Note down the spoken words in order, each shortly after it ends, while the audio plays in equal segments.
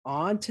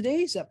On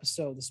today's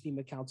episode of the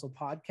SPIMA Council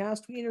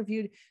podcast, we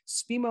interviewed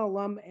SPIMA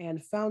alum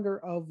and founder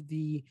of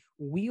the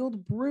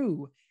Wheeled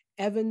Brew,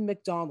 Evan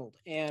McDonald.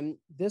 And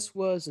this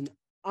was an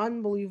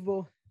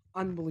unbelievable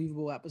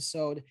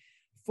episode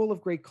full of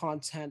great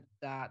content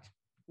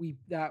we've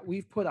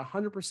put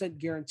 100%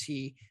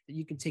 guarantee that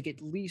you can take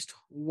at least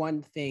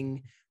one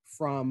thing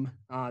from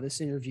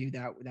this interview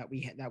that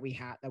we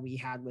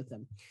had with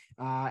him.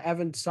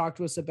 Evan talked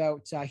to us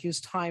about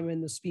his time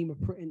in the SPIMA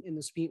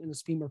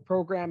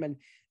program and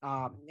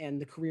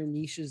the career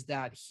niches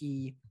that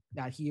he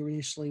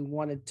initially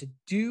wanted to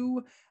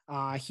do.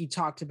 He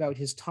talked about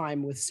his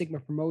time with Sigma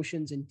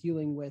Promotions and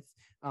dealing with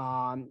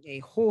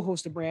a whole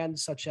host of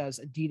brands such as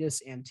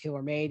Adidas and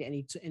TaylorMade, and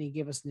he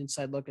gave us an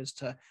inside look as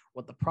to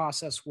what the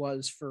process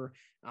was for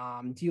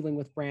dealing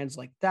with brands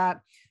like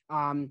that.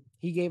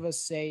 He gave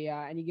us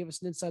an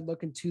inside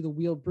look into the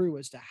Wheeled Brew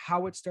as to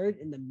how it started,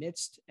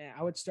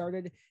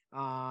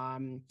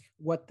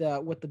 what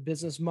the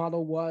business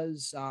model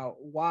was,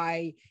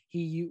 why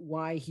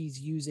he's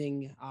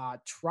using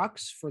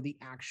trucks for the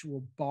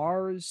actual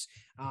bars,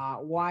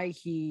 why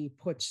he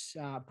puts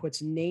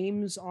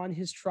names on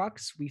his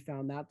trucks. We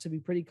found that to be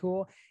pretty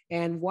cool,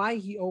 and why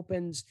he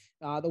opens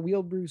the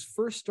Wheeled Brew's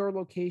first store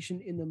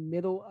location in the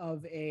middle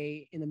of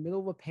a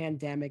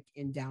pandemic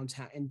in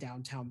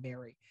downtown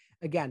Barrie.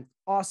 Again,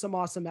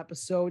 awesome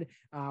episode.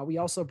 We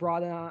also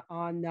brought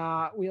on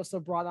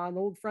an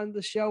old friend of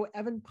the show,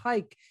 Evan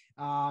Pike,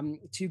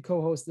 to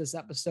co-host this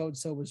episode.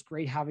 So it was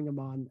great having him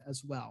on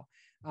as well.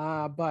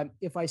 But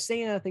if I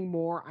say anything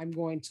more, I'm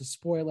going to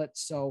spoil it.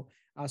 So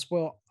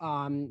spoil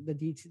all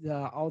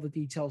the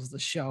details of the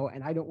show,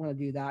 and I don't want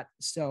to do that.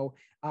 So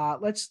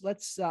let's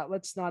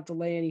not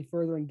delay any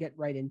further and get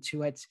right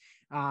into it.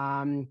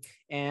 And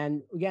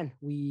again,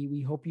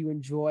 we hope you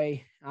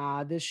enjoy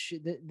this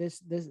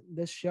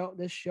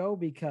show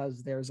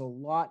because there's a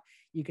lot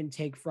you can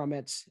take from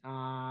it,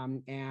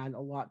 and a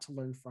lot to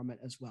learn from it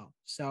as well.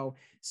 So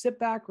sit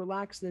back,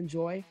 relax, and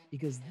enjoy,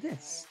 because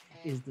this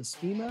is the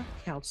SPIMA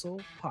Council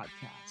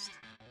podcast.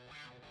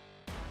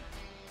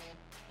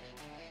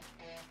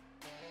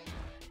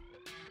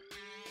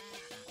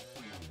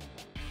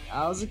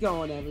 How's it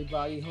going,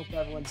 everybody? Hope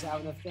everyone's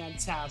having a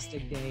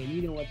fantastic day. And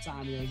you know what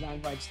time it is. I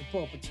invite you to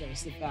pull up a chair,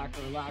 sit back,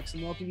 relax,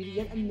 and welcome you to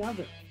yet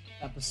another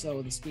episode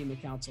of the SPIMA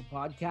Council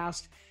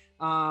podcast.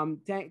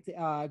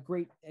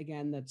 Great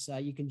again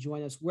that you can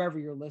join us wherever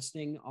you're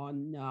listening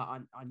on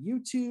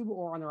YouTube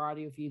or on our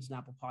audio feeds on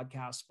Apple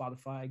Podcasts,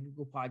 Spotify,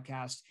 Google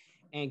Podcasts,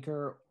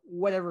 Anchor,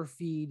 whatever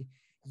feed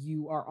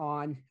you are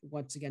on.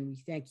 Once again, we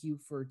thank you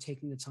for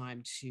taking the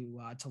time to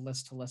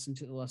listen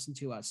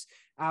to us.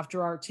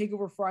 After our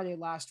Takeover Friday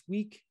last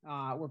week,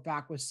 we're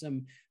back with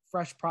some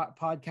fresh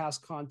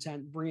podcast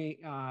content,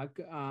 bringing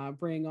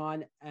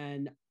on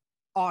an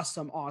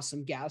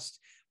awesome guest.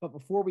 But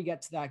before we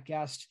get to that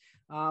guest,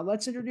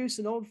 let's introduce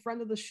an old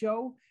friend of the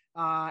show,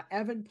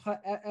 Evan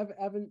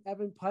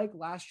Pike.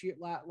 Last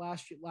year's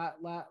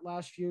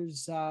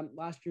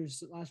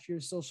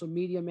social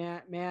media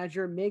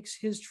manager, makes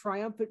his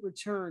triumphant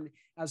return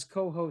as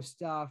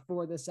co-host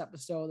for this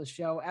episode of the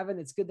show. Evan,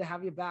 it's good to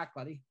have you back,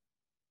 buddy.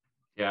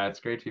 Yeah, it's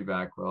great to be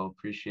back. Well,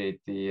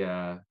 appreciate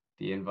the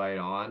invite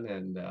on,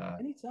 and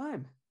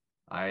Anytime.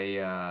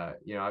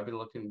 I've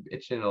been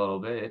itching a little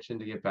bit, itching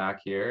to get back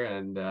here,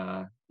 and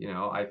I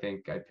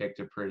think I picked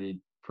a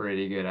pretty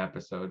good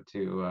episode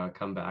to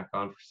come back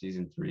on for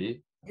season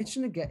 3.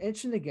 Itching to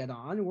get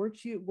on.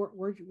 Weren't you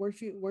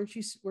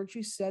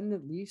sending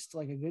at least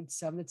like a good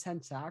 7 to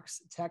 10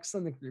 texts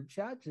on the group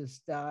chat,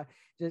 just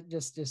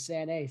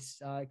saying, hey,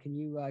 can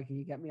you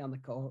get me on the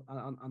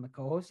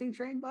co-hosting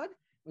train, bud?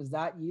 Was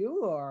that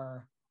you?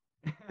 Or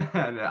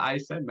And I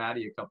sent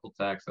Maddie a couple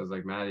texts. I was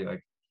like, Maddie,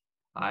 like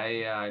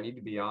I need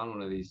to be on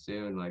one of these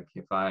soon. Like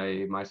if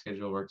my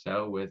schedule works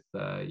out with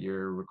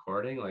your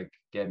recording, like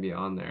get me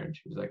on there. And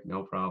she was like,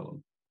 no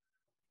problem.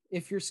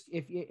 if your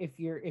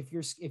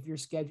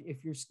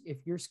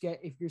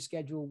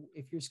schedule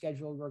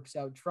works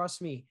out,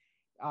 trust me,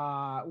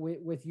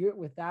 with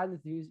that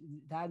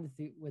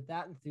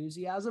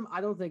enthusiasm,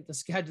 I don't think the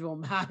schedule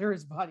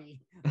matters,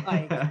 buddy.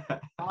 Like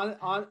but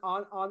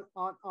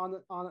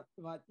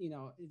in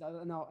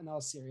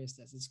all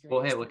seriousness, it's great.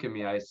 Well, hey, look at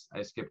me. I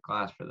skipped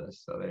class for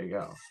this, so there you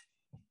go.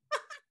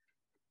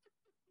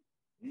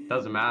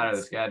 Doesn't matter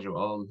the schedule.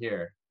 I'm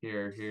here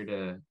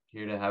to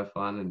have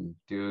fun and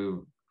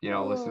do,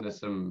 listen to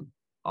some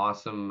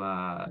awesome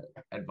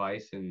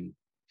advice and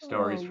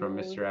stories from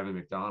Mr. Evan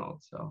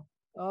McDonald. So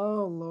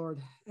oh Lord.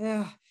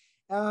 Yeah.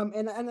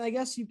 And I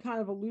guess you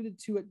kind of alluded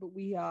to it,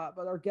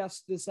 but our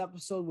guest this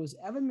episode was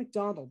Evan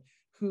McDonald,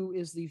 who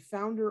is the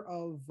founder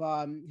of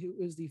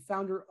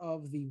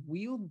the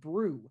Wheeled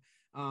Brew.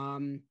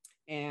 And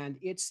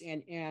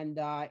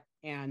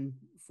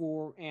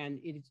for and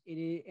it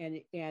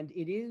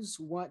is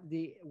what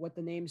the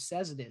name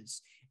says it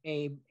is,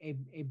 a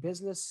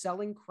business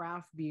selling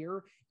craft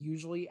beer,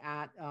 usually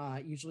at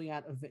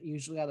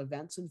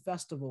events and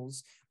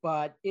festivals,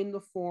 but in the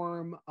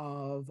form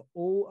of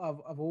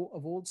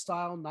old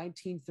style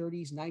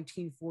 1930s,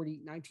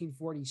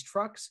 1940s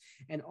trucks,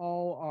 and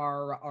all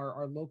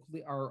our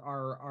locally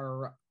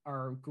our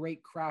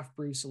great craft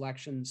brew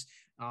selections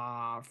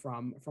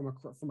from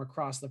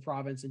across the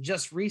province. And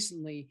just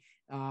recently,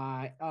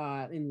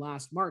 in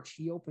last March,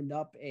 he opened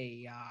up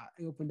a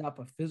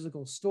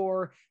physical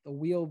store, the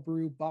Wheel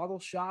Brew Bottle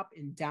Shop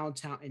in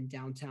downtown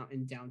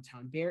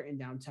Barrie,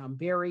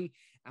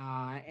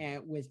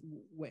 and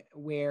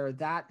where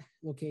that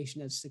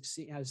location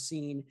has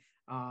seen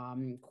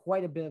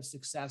quite a bit of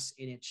success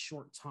in its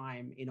short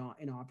time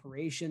in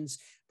operations.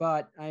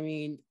 But I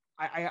mean,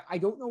 I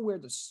don't know where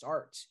to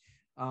start.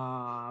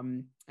 I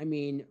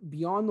mean,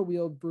 beyond the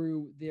Wheeled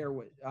Brew, there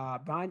was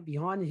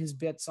beyond his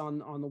bits on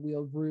the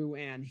Wheeled Brew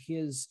and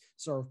his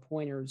sort of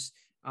pointers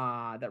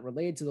that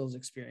related to those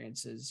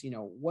experiences. You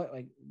know,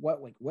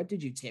 what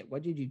did you take?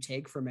 What did you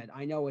take from it?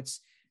 I know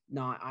it's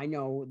not. I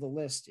know the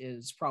list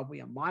is probably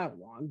a mile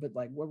long, but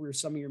like, what were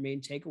some of your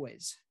main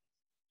takeaways?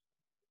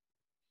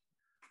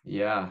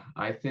 Yeah,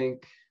 I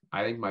think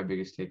my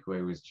biggest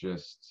takeaway was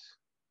just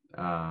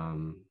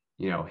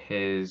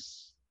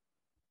his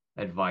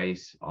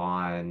advice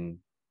on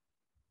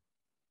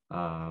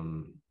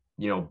um,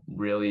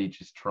 really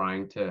just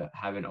trying to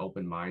have an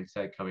open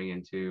mindset coming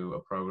into a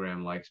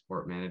program like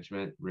sport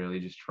management, really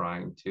just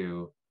trying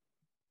to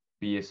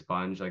be a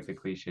sponge, like the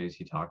cliches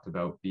he talked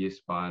about, be a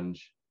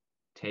sponge,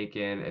 take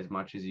in as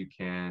much as you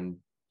can,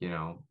 you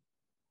know,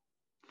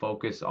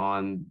 focus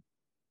on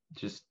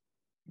just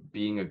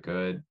being a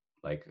good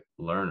like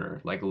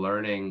learner, like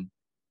learning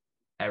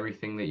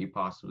everything that you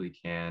possibly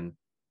can,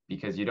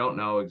 because you don't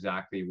know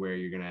exactly where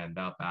you're going to end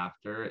up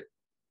after it.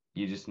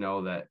 You just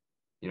know that,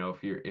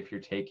 if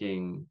you're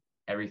taking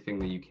everything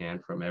that you can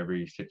from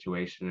every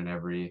situation and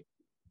every,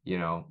 you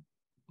know,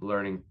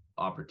 learning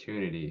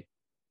opportunity,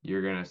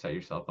 you're going to set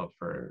yourself up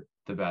for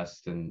the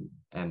best and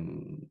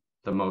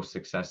the most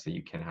success that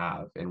you can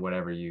have in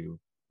whatever you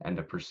end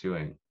up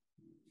pursuing.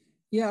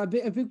 Yeah,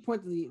 a big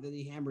point that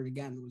he hammered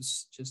again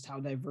was just how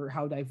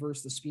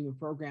diverse the SPIMA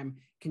program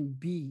can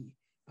be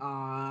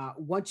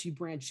once you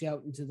branch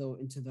out into those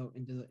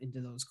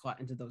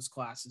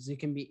classes. It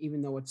can be,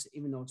 even though it's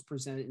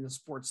presented in a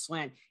sports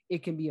slant,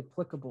 it can be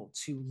applicable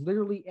to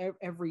literally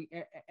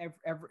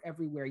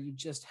everywhere. You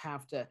just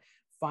have to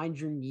find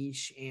your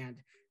niche and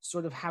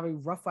sort of have a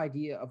rough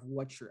idea of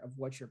what you're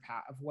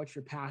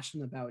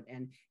passionate about.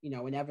 And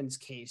in Evan's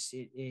case,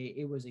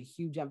 it was a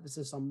huge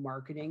emphasis on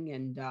marketing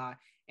and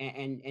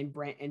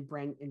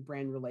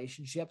brand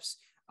relationships,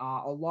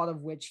 a lot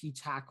of which he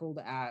tackled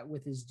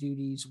with his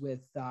duties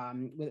with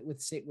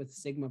Sigma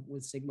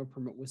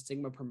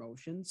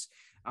Promotions.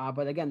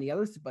 But again, the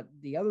other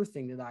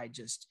thing that I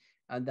just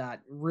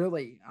that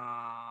really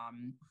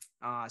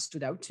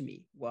stood out to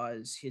me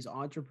was his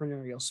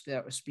entrepreneurial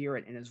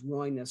spirit and his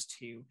willingness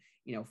to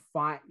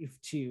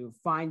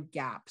find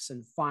gaps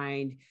and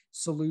find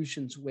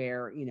solutions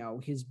where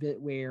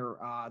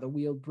the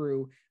Wheeled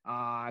Brew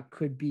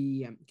could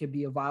be a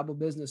viable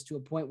business, to a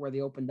point where they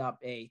opened up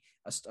a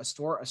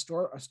store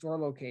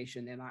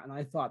location. And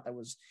I thought that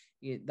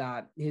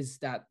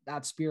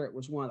spirit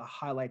was one of the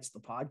highlights of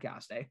the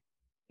podcast, eh?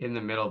 In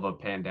the middle of a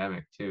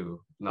pandemic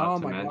too, not Oh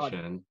to my God.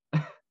 mention.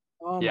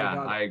 Oh my Yeah,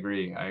 God. I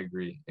agree.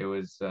 It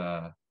was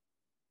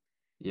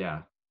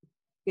yeah,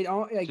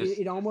 just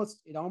It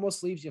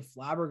almost leaves you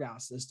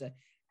flabbergasted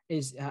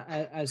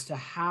as to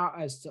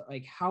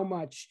how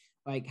much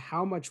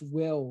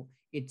will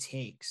it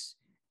takes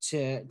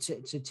to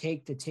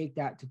take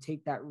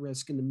that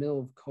risk in the middle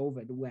of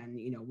COVID, when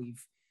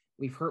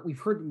we've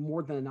heard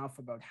more than enough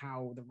about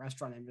how the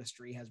restaurant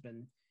industry has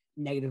been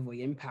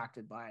negatively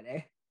impacted by it,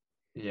 eh?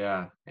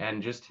 yeah,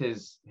 and just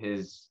his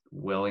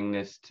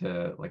willingness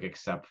to like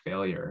accept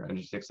failure and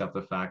just accept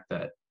the fact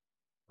that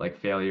like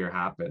failure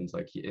happens.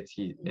 Like it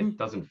Mhm.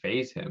 doesn't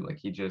phase him. Like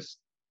he just,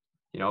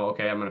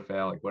 okay, I'm gonna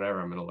fail, like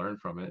whatever, I'm gonna learn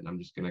from it and I'm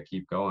just gonna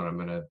keep going. I'm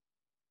gonna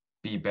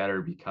be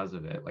better because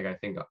of it. Like I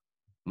think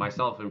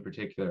myself in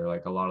particular,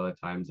 like a lot of the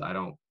times I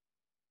don't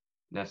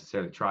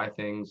necessarily try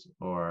things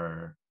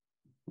or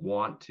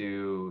want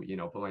to,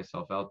 put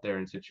myself out there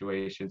in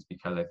situations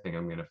because I think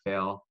I'm gonna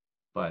fail.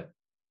 But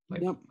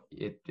like Yep.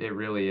 it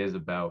really is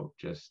about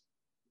just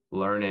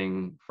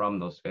learning from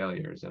those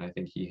failures. And I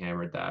think he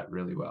hammered that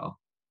really well.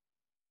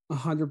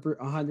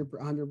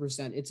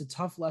 100%. It's a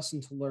tough lesson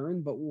to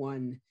learn, but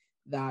one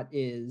that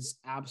is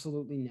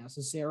absolutely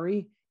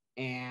necessary,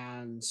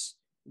 and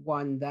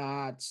one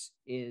that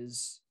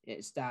is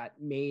that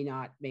may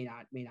not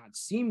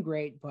seem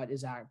great, but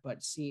is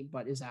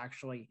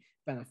actually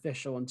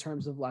beneficial in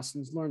terms of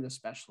lessons learned,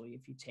 especially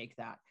if you take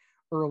that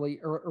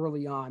early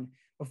on.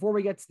 Before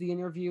we get to the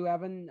interview,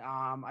 Evan,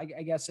 I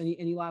guess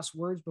any last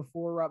words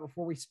before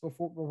we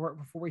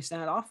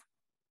send it off?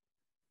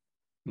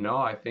 No,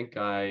 I think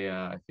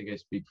I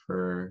speak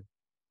for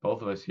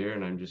both of us here,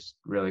 and I'm just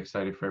really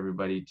excited for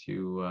everybody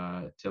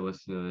to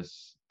listen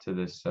to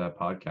this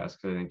podcast,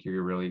 because I think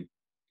you're really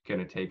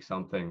gonna take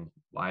something.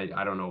 I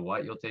don't know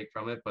what you'll take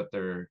from it, but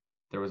there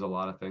was a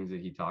lot of things that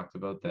he talked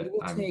about that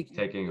I'm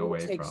taking you will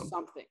away take from.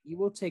 something. You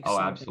will take Oh,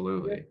 something.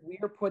 absolutely. We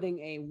are putting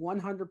a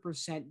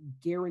 100%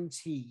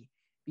 guarantee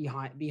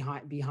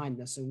behind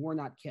this, and we're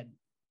not kidding.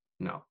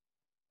 No,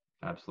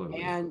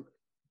 absolutely. And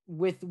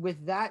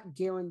with that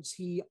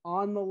guarantee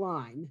on the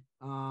line,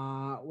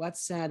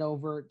 let's head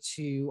over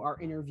to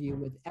our interview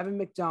with Evan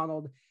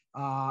McDonald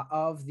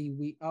of the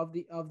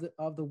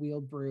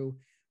Wheeled Brew.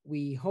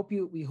 We hope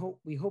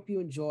you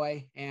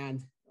enjoy,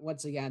 and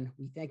once again,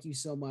 we thank you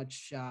so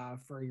much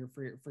for your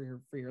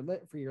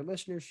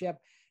listenership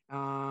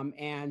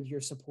and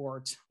your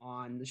support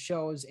on the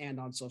shows and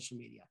on social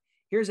media.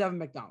 Here's Evan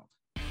McDonald.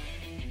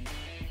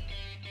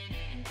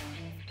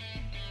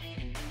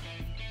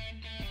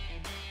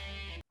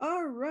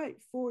 All right,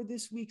 for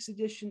this week's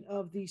edition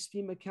of the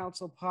SPEMA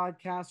Council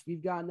podcast,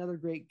 we've got another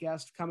great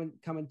guest coming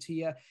to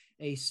you,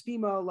 a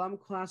SPEMA alum,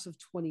 class of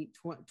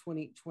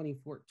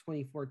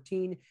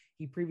 2014.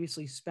 He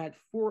previously spent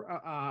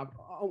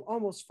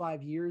almost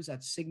 5 years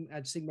at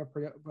Sigma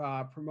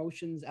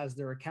Promotions as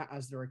their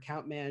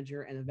account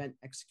manager and event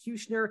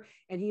executioner,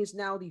 and he is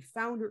now the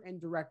founder and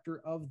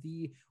director of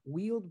the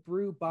Wheeled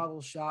Brew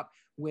Bottle Shop,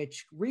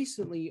 which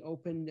recently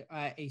opened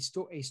a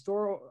store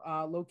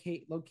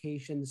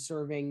location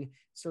serving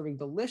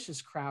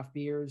delicious craft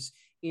beers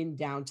in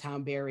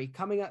downtown Barrie.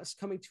 Coming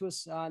to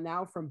us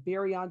now from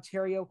Barrie,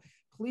 Ontario.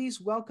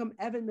 Please welcome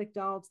Evan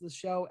McDonald to the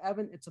show.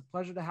 Evan, it's a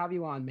pleasure to have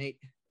you on, mate.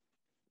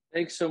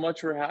 Thanks so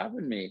much for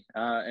having me,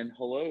 and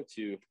hello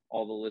to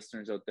all the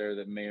listeners out there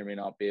that may or may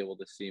not be able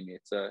to see me.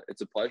 It's a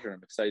pleasure.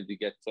 I'm excited to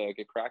get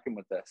cracking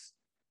with this.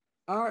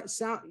 All right,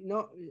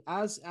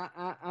 as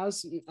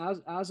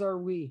are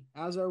we.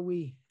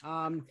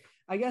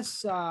 I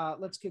guess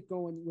let's get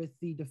going with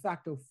the de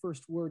facto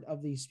first word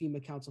of the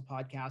SPEMA Council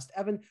podcast.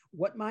 Evan,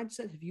 what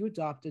mindset have you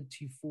adopted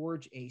to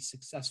forge a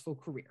successful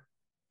career?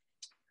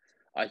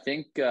 I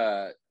think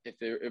if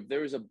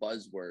there was a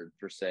buzzword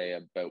per se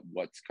about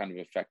what's kind of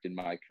affected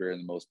my career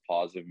in the most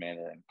positive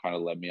manner and kind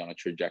of led me on a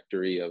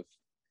trajectory of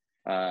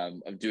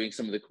doing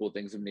some of the cool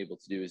things I've been able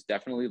to do, is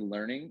definitely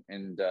learning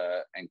and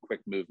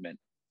quick movement.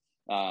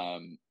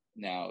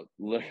 Now,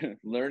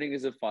 learning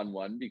is a fun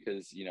one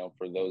because, you know,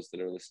 for those that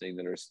are listening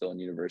that are still in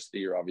university,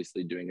 you're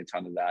obviously doing a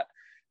ton of that,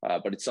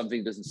 but it's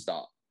something that doesn't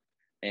stop.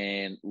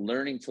 And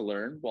learning to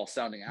learn, while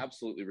sounding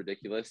absolutely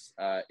ridiculous,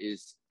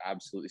 is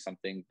absolutely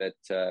something that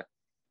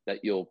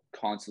you'll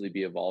constantly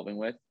be evolving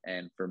with.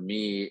 And for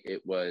me,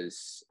 it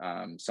was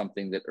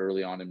something that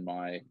early on in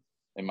my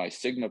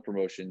Sigma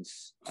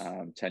Promotions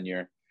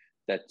tenure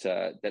that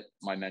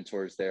my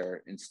mentors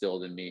there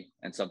instilled in me,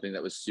 and something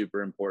that was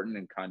super important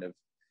and kind of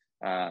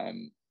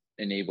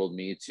enabled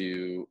me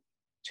to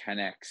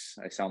 10x.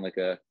 I sound like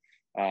a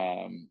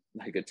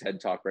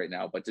TED talk right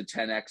now, but to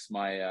 10x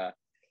my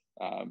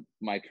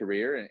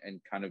career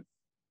and kind of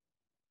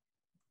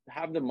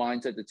have the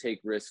mindset to take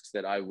risks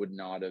that I would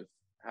not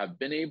have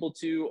been able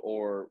to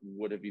or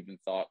would have even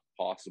thought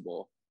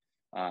possible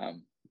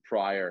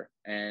prior.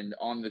 And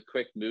on the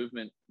quick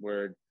movement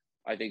word,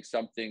 I think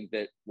something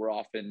that we're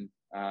often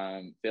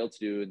failed to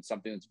do, and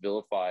something that's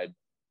vilified,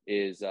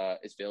 is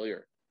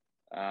failure.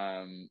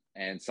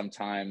 And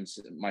sometimes,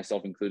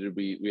 myself included,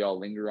 we all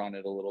linger on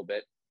it a little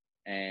bit,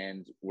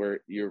 and we're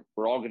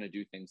all going to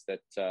do things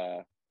that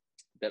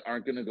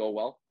aren't going to go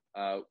well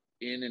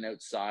in and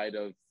outside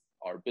of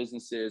our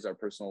businesses, our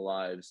personal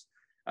lives.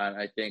 And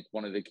I think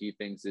one of the key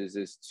things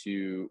is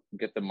to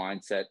get the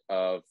mindset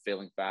of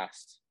failing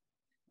fast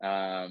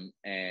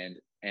and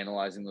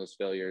analyzing those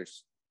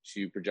failures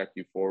to project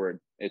you forward.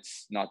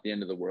 It's not the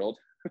end of the world.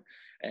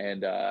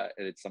 And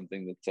it's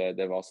something that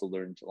I've also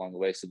learned along the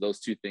way. So those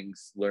two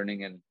things,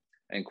 learning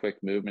and quick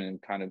movement,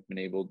 and kind of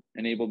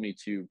enabled me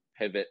to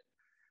pivot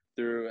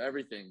through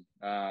everything.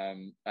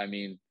 I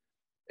mean,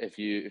 if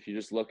you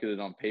just look at it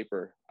on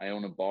paper, I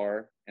own a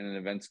bar and an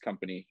events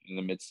company in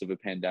the midst of a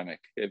pandemic.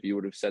 If you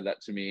would have said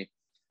that to me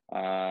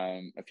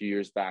a few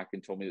years back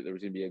and told me that there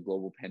was going to be a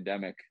global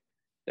pandemic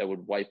that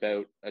would wipe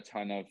out a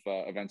ton of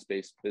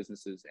events-based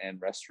businesses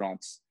and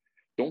restaurants,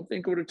 don't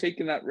think I would have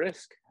taken that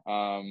risk.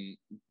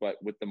 But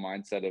with the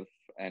mindset of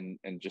and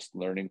just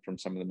learning from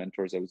some of the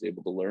mentors I was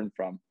able to learn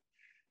from,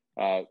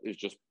 it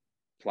just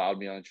plowed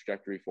me on a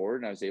trajectory forward,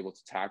 and I was able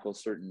to tackle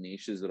certain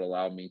niches that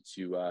allowed me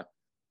to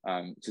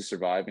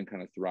survive and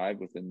kind of thrive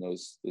within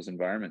those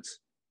environments.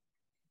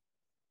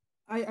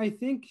 I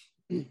think,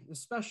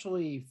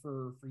 especially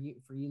for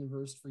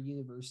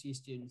university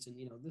students,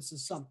 and this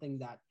is something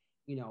that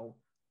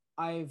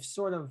I've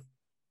sort of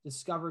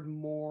discovered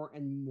more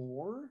and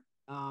more,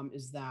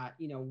 is that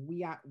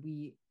we have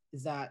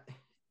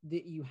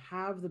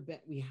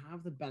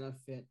the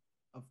benefit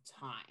of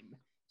time.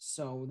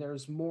 So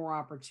there's more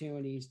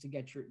opportunities to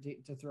get to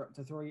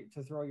throw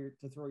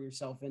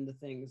yourself into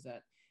things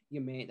that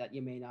you may not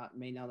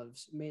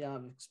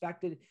have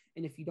expected.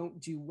 And if you don't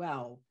do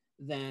well,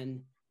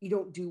 then you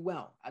don't do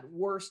well. At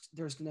worst,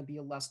 there's going to be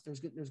there's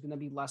going to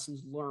be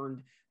lessons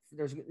learned.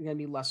 There's going to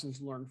be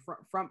lessons learned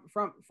from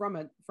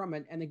it,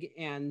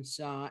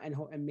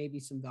 and maybe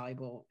some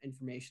valuable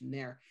information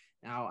there.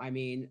 Now, I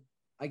mean,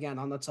 again,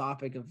 on the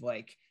topic of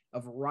like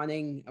of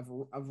running an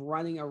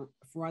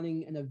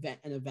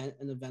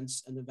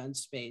event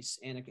space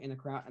and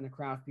a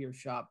craft beer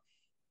shop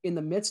in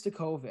the midst of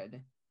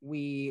COVID,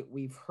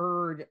 we've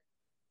heard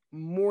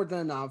more than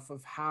enough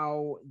of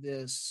how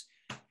this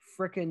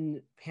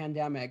frickin'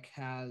 pandemic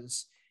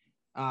has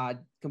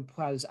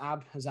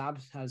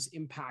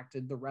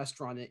impacted the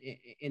restaurant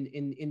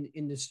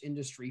in this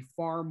industry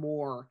far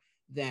more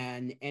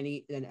than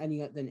any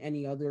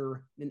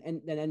other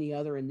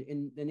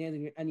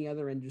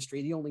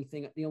industry. The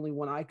only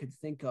one I could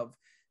think of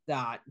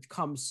that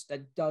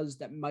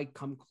might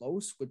come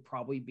close would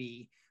probably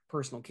be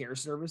personal care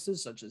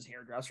services such as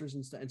hairdressers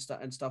and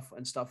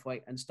stuff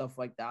like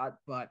that.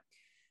 But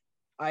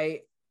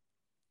I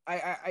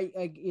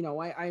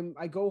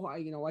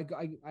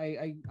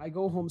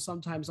go home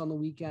sometimes on the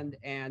weekend,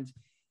 and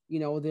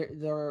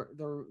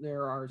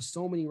there are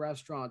so many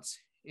restaurants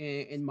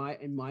in my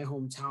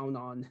hometown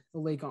on the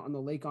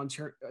Lake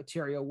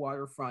Ontario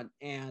waterfront,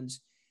 and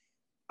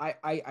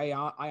I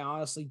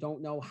honestly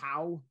don't know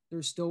how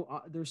they're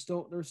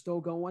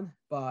still going,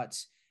 but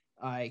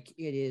like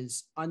it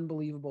is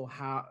unbelievable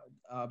how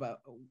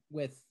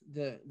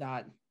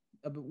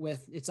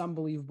it's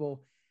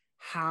unbelievable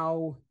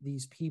how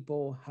these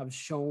people have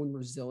shown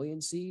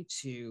resiliency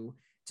to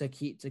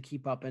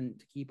keep up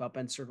and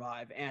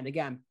survive. And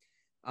again,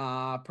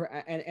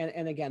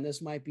 again,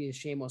 this might be a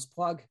shameless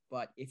plug,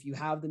 but if you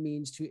have the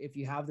means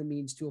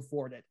to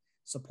afford it,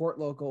 support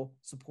local,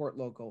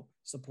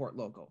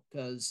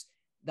 because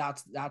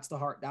that's the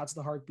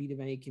heartbeat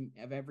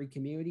of every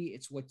community.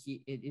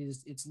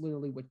 It's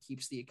literally what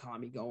keeps the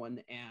economy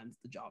going and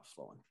the jobs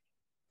flowing.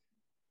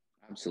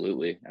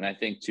 Absolutely. And I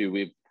think too,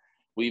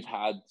 we've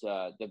had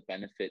the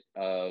benefit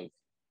of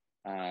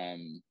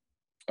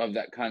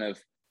that kind of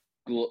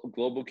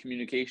global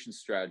communication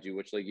strategy,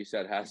 which, like you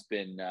said, has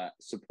been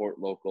support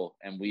local,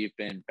 and we've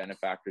been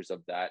benefactors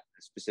of that.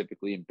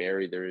 Specifically in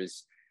Barrie, there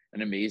is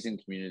an amazing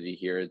community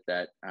here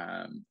that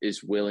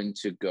is willing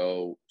to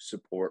go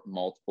support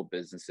multiple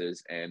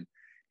businesses and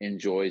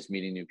enjoys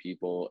meeting new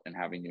people and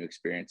having new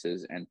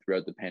experiences. And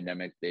throughout the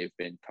pandemic, they've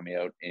been coming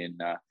out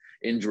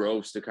in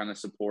droves to kind of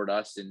support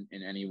us in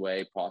any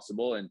way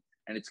possible. And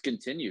it's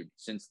continued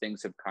since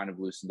things have kind of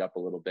loosened up a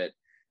little bit.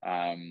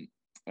 And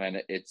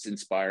it's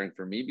inspiring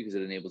for me because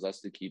it enables us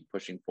to keep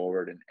pushing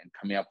forward and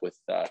coming up with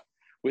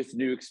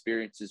new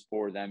experiences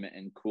for them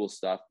and cool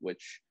stuff,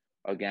 which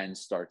again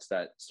starts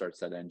that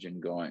engine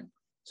going.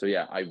 So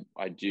yeah,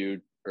 I do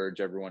urge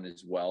everyone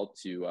as well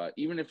to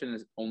even if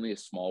in only a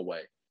small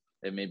way,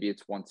 and maybe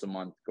it's once a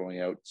month,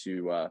 going out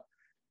to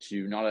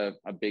not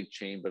a big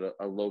chain, but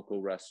a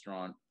local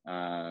restaurant,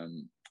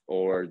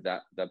 or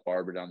that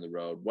barber down the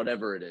road,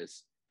 whatever it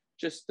is,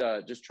 just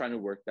trying to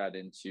work that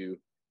into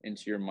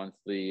your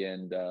monthly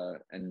and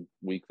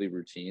weekly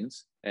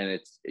routines. And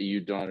you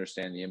don't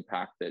understand the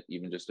impact that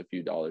even just a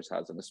few dollars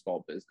has on a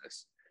small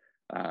business.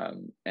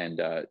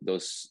 And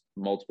those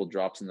multiple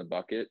drops in the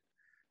bucket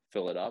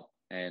fill it up.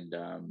 And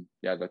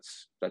yeah,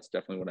 that's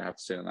definitely what I have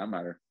to say on that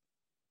matter.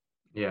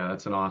 Yeah,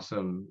 that's an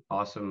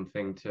awesome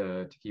thing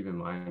to keep in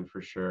mind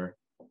for sure.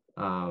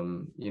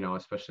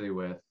 Especially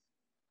with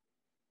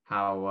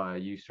how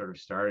you sort of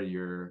started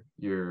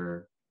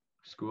your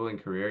schooling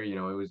career. It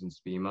was in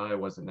SPEMA. It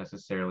wasn't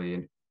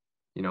necessarily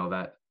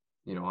that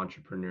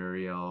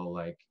entrepreneurial,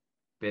 like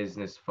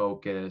business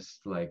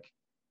focused, like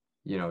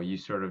you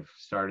sort of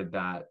started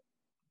that,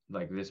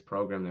 like this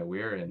program that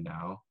we're in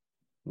now,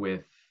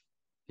 with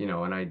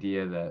an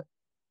idea that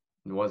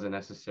wasn't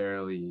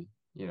necessarily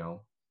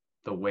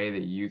the way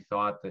that you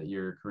thought that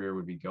your career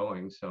would be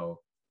going. So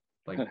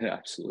like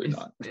absolutely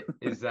not.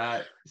 Is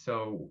that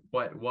so?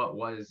 What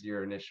was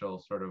your initial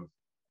sort of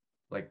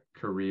like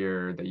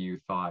career that you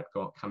thought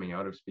coming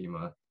out of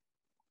SPEMA?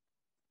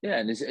 Yeah,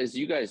 and as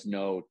you guys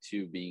know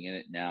too, being in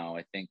it now,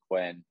 I think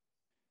when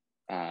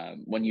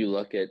you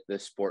look at the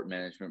sport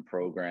management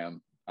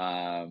program,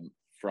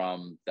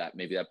 from that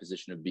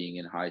position of being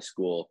in high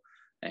school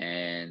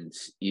and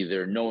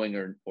either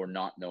knowing or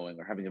not knowing,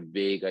 or having a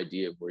vague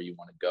idea of where you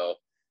want to go,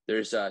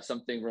 there's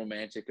something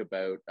romantic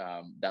about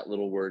that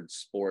little word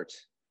sport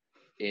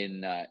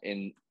in that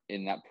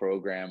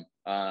program.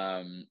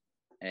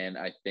 And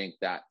I think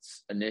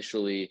that's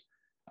initially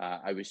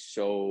I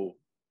still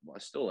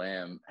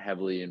am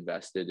heavily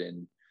invested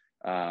in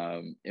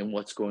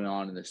what's going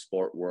on in the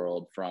sport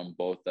world, from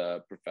both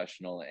a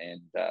professional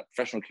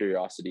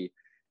curiosity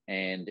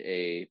and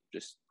a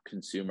just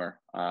consumer.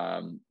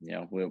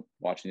 We're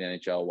watching the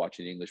NHL,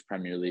 watching the English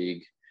Premier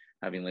League.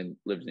 Having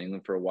lived in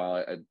England for a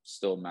while, I'm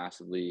still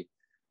massively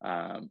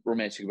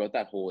romantic about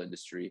that whole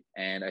industry.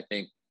 And I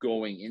think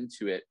going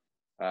into it,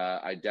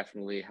 I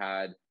definitely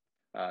had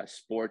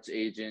sports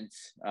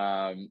agents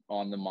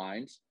on the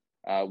mind,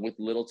 with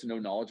little to no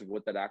knowledge of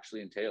what that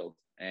actually entailed.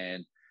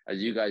 And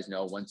as you guys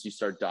know, once you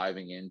start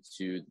diving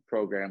into the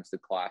programs, the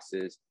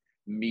classes,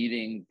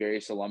 meeting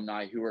various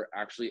alumni who are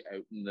actually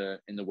out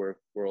in the work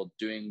world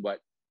doing what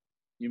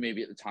you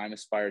maybe at the time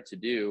aspired to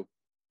do.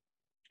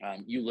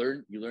 You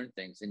learn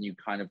things, and you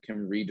kind of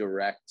can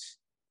redirect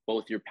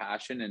both your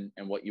passion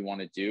and what you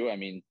want to do. I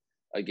mean,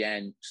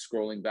 again,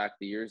 scrolling back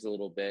the years a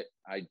little bit,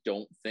 I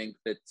don't think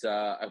that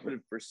I would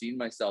have foreseen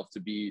myself to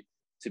be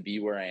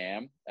where I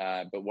am.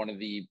 But one of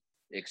the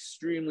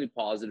extremely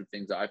positive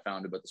things I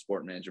found about the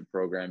sport management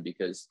program,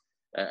 because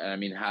I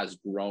mean, has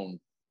grown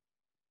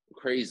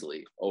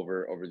crazily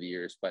over the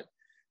years, but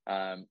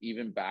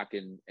even back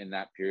in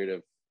that period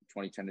of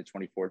 2010 to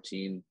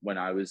 2014, when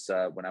I was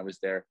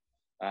there,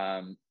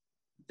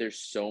 there's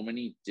so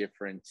many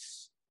different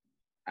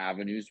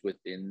avenues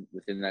within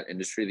that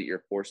industry that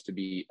you're forced to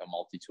be a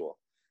multi-tool.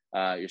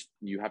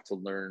 You have to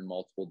learn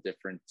multiple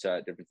different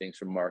things,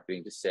 from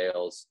marketing to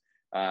sales,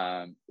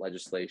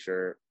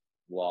 legislature,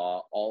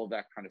 law, all of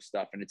that kind of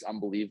stuff. And it's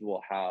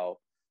unbelievable how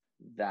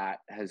that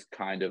has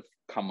kind of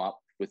come up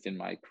within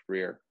my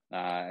career.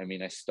 I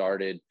mean, I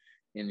started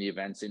in the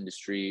events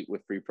industry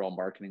with Free For All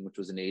Marketing, which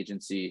was an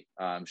agency,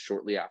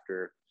 shortly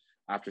after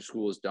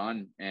school was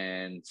done.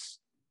 And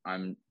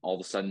I'm all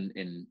of a sudden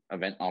in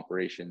event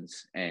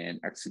operations and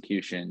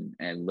execution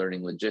and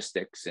learning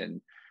logistics and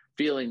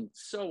feeling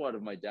so out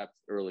of my depth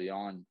early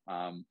on.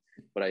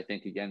 But I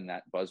think, again,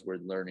 that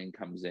buzzword learning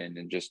comes in,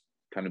 and just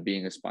kind of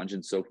being a sponge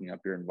and soaking up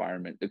your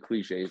environment. The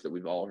cliches that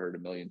we've all heard a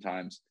million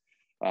times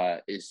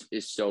is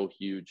so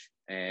huge.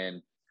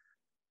 And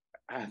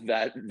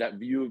that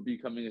view of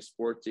becoming a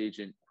sports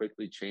agent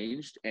quickly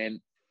changed. And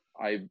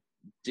I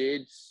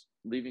did,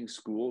 leaving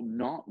school,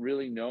 not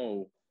really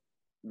know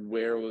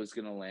where it was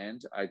going to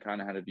land. I kind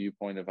of had a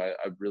viewpoint of I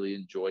really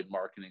enjoyed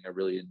marketing. I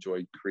really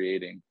enjoyed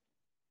creating.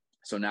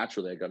 So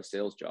naturally, I got a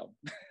sales job.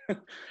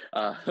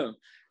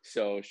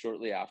 So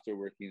shortly after,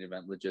 working in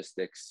event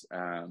logistics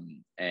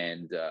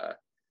and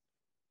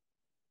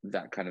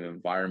that kind of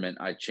environment,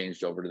 I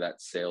changed over to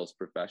that sales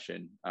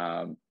profession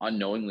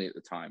unknowingly at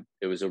the time.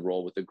 It was a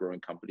role with a growing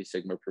company,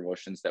 Sigma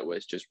Promotions, that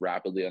was just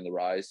rapidly on the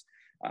rise.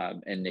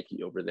 And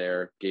Nikki over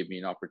there gave me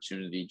an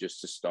opportunity just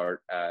to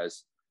start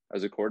as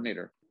a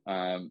coordinator,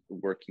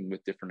 working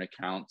with different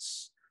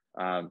accounts,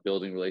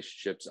 building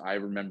relationships. I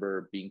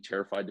remember being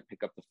terrified to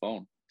pick up the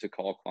phone to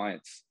call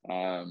clients.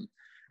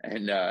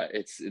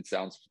 It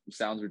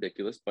sounds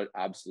ridiculous, but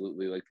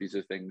absolutely, like, these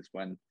are things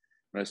when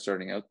I was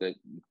starting out that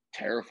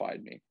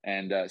terrified me.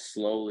 And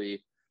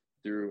slowly,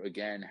 through,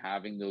 again,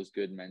 having those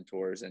good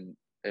mentors and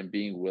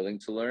being willing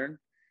to learn,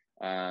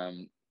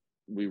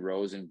 we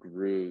rose and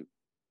grew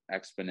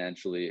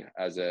exponentially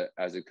as a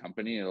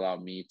company. It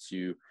allowed me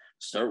to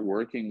start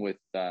working with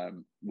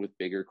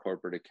bigger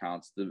corporate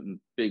accounts, the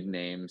big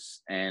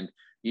names, and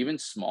even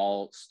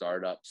small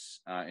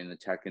startups in the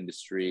tech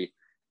industry.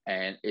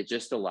 And it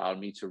just allowed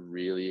me to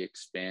really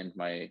expand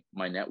my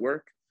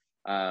network.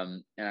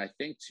 And I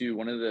think too,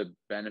 one of the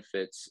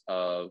benefits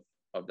of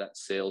that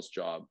sales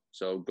job,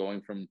 so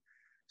going from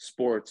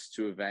sports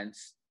to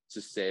events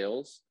to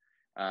sales,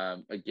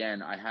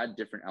 again, I had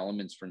different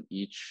elements from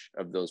each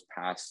of those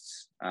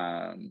past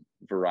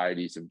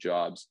varieties of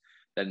jobs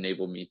that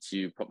enabled me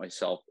to put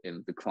myself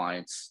in the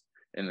client's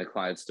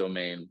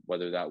domain,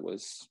 whether that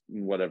was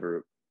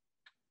whatever,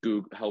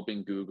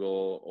 helping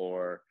Google,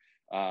 or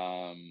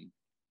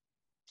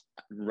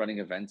running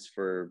events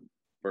for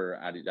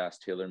Adidas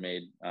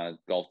TaylorMade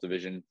golf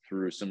division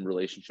through some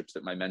relationships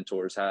that my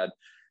mentors had.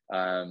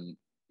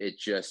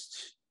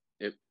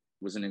 It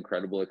was an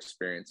incredible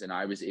experience, and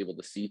I was able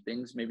to see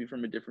things maybe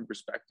from a different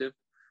perspective,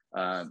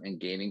 and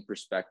gaining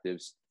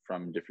perspectives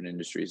from different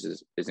industries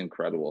is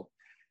incredible.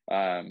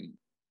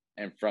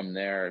 And from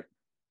there,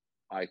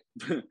 I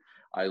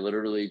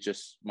literally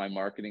just, my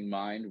marketing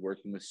mind,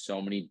 working with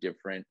so many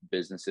different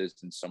businesses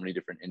and so many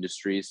different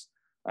industries,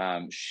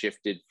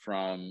 shifted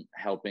from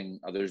helping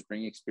others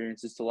bring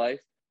experiences to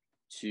life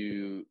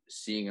to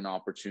seeing an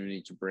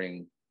opportunity to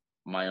bring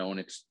my own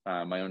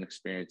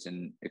experience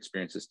and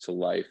experiences to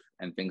life,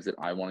 and things that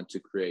I wanted to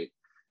create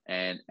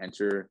and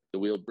enter the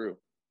Wheeled Brew.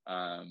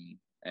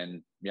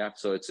 And yeah,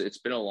 so it's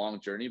been a long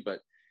journey, but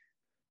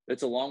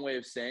it's a long way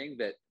of saying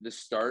that the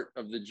start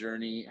of the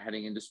journey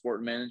heading into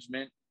sport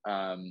management,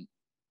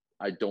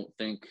 I don't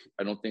think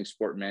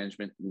sport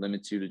management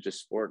limits you to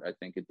just sport. I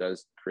think it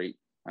does create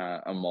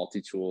a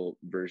multi-tool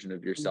version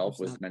of yourself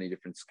 100%. With many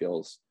different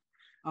skills,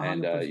 100%.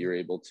 And you're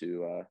able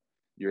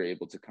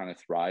to kind of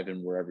thrive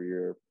in wherever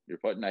you're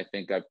put. And I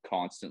think I've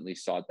constantly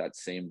sought that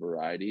same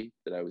variety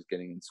that I was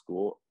getting in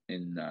school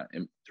in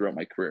throughout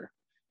my career.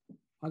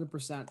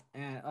 100%.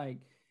 And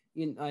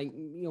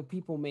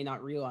people may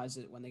not realize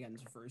it when they get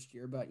into first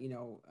year, but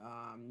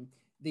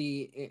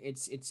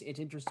it's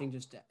interesting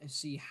just to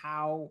see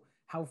how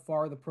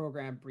far the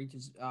program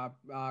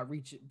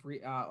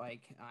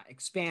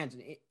expands,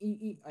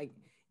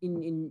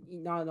 in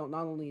not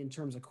only in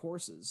terms of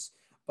courses,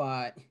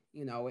 but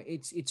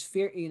it's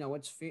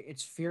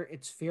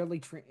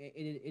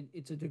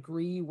a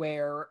degree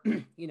where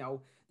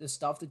the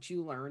stuff that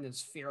you learn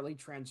is fairly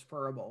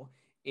transferable,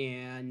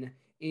 and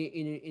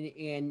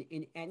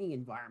in any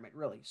environment,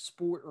 really,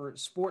 sport or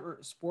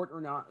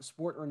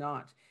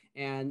not.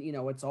 And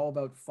it's all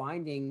about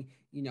finding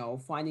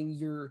your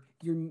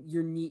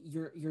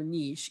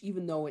niche,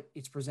 even though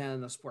it's presented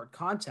in a sport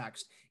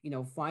context.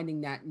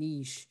 Finding that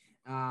niche,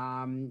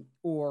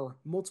 or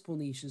multiple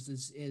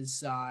niches,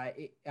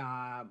 it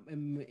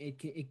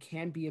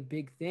can be a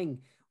big thing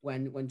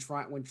when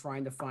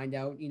trying to find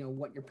out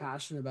what you're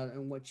passionate about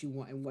and what you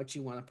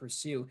want to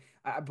pursue.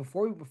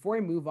 Before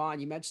we move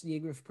on, you mentioned the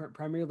English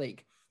Premier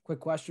League.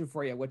 Quick question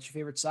for you: what's your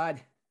favorite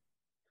side?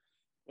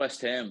 West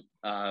Ham.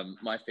 My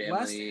West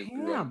family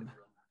grew up. Ham.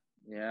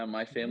 Yeah,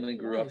 my family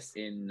Very nice.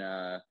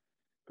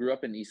 grew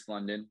up in East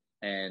London,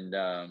 and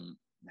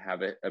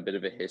have a bit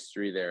of a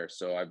history there.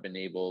 So I've been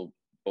able,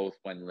 both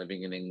when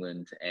living in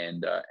England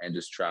and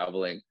just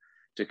traveling,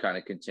 to kind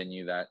of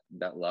continue that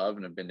love.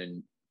 And I've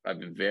been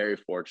very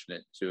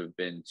fortunate to have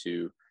been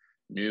to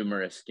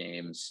numerous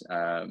games,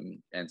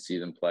 and see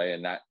them play.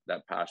 And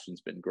that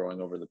passion's been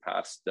growing over the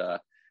past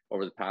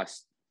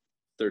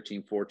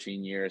 13,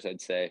 14 years,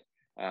 I'd say.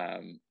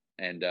 And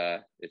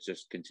it's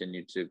just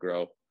continued to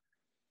grow.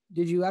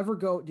 Did you ever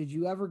go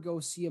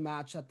see a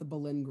match at the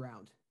Boleyn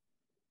Ground?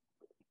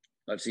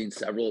 I've seen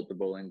several at the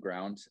Boleyn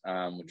Ground,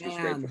 which was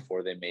right Man,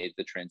 before they made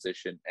the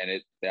transition,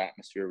 and the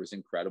atmosphere was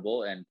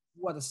incredible. And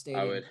what a I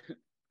stadium! would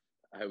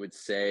I would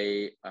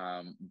say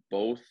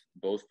both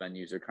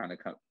venues are kind of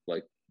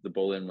like, the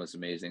Boleyn was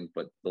amazing,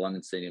 but the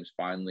London Stadium's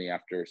finally,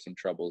 after some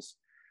troubles,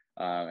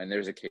 and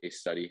there's a case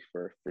study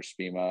for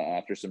SPIMA,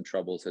 after some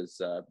troubles, has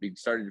been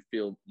starting to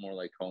feel more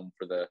like home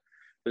for the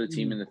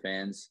team and the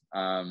fans.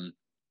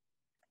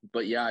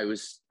 But yeah, I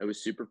was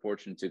super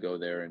fortunate to go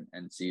there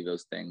and see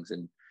those things.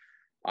 And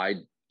I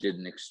did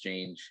an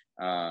exchange,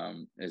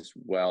 as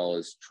well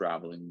as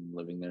traveling,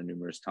 living there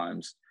numerous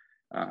times,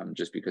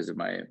 just because of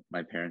my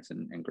parents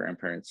and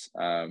grandparents.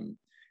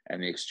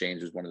 And the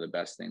exchange was one of the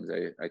best things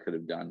I could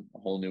have done. A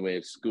whole new way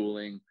of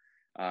schooling,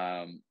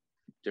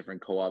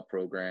 different co-op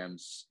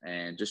programs,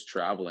 and just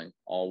traveling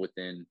all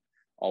within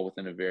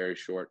a very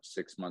short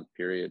 6-month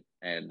period.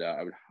 And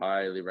I would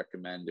highly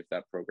recommend, if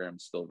that program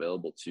is still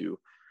available, to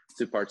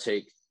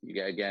partake. You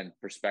get, again,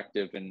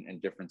 perspective and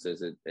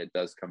differences. It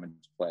does come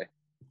into play.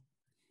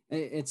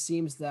 It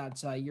seems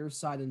that your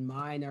side and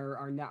mine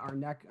are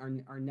neck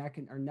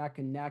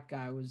and neck.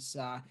 I was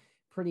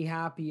pretty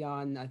happy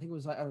on, I think it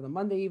was the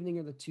Monday evening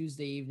or the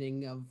Tuesday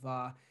evening,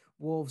 of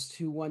Wolves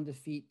 2-1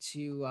 defeat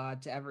to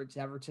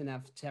Everton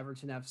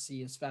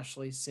FC,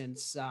 especially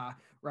since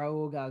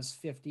Raul got his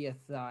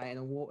 50th in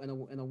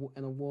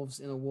a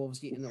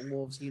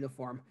Wolves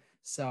uniform.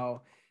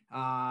 So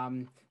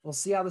we'll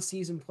see how the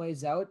season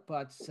plays out,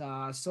 but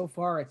so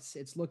far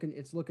it's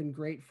looking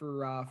great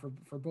for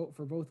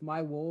both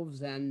my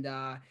Wolves and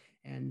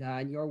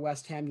your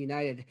West Ham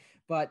United.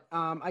 But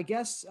I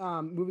guess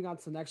moving on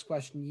to the next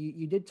question,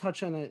 you did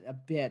touch on it a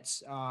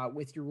bit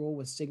with your role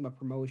with Sigma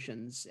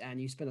Promotions,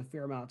 and you spent a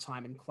fair amount of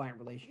time in client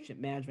relationship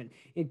management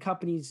in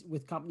companies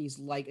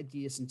like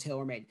Adidas and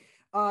TaylorMade.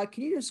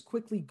 Can you just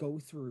quickly go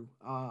through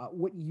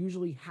what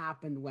usually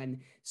happened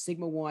when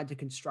Sigma wanted to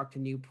construct a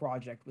new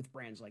project with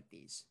brands like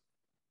these?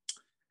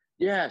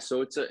 Yeah,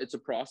 so it's a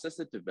process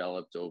that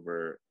developed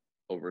over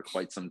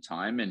quite some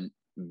time, and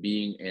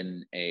being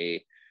in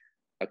a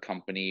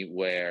company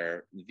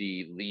where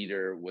the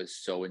leader was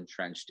so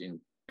entrenched in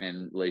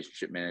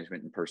relationship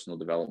management and personal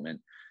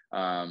development,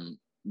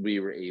 we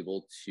were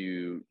able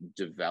to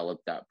develop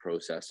that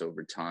process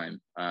over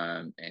time,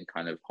 and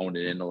kind of hone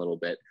it in a little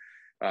bit.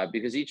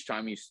 Because each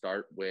time you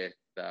start with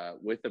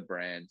a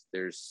brand,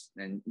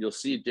 and you'll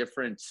see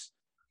different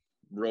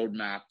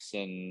roadmaps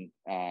and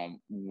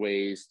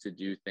ways to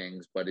do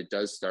things, but it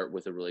does start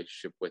with a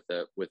relationship with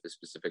a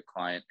specific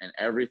client, and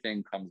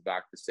everything comes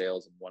back to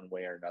sales in one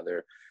way or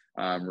another.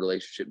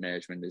 Relationship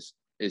management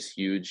is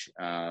huge.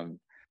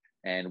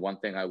 And one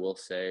thing I will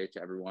say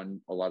to everyone,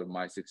 a lot of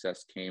my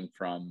success came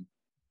from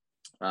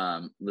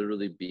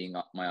literally being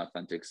my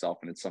authentic self,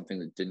 and it's something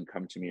that didn't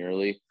come to me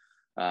early.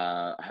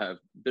 I have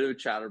a bit of a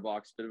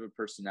chatterbox, bit of a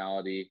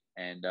personality,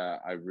 and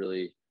I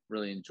really,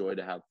 really enjoy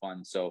to have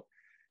fun. So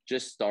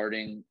just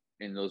starting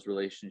in those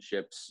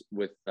relationships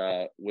with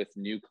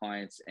new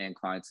clients and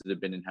clients that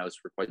have been in-house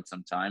for quite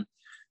some time,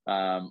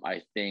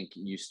 I think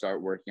you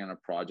start working on a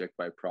project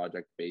by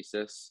project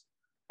basis.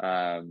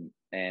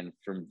 And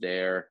from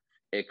there,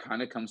 it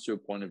kind of comes to a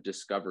point of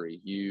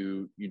discovery.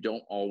 You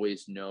don't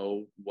always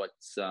know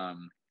what's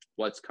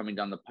coming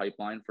down the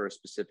pipeline for a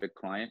specific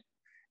client.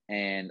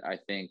 And I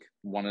think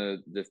one of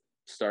the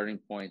starting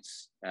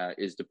points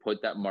is to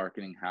put that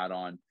marketing hat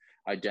on,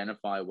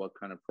 identify what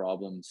kind of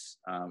problems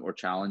or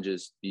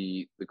challenges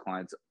the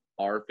clients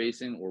are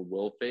facing or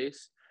will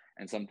face.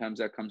 And sometimes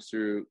that comes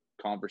through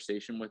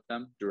conversation with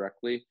them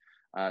directly.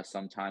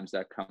 Sometimes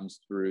that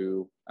comes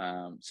through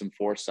some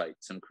foresight,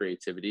 some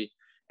creativity,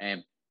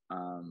 and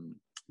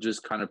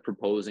just kind of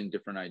proposing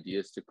different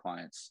ideas to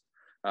clients.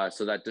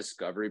 So that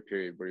discovery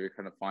period where you're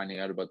kind of finding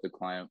out about the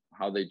client,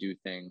 how they do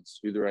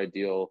things, who their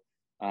ideal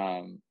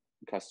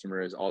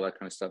customer is, all that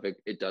kind of stuff,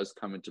 it does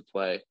come into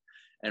play.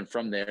 And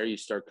from there, you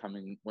start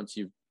coming, once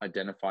you've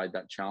identified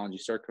that challenge, you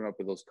start coming up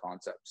with those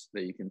concepts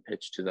that you can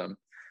pitch to them.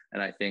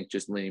 And I think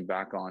just leaning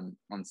back on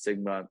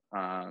Sigma,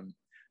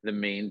 the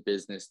main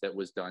business that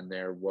was done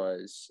there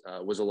was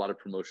a lot of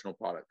promotional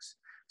products.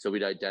 So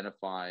we'd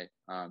identify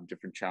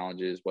different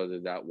challenges, whether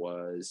that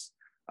was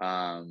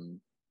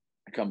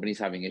companies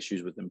having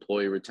issues with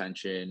employee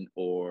retention,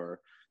 or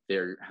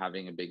they're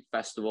having a big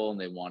festival and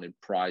they wanted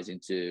prizing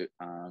to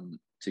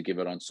give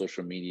it on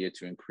social media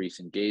to increase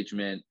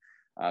engagement.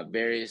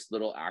 Various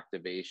little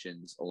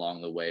activations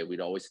along the way. We'd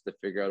always have to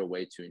figure out a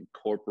way to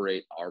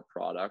incorporate our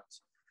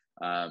product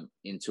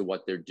into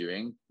what they're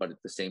doing, but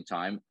at the same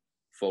time,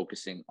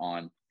 focusing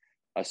on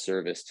a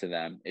service to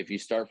them. If you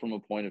start from a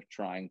point of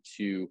trying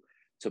to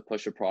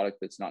push a product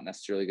that's not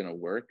necessarily going to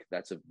work,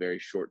 that's a very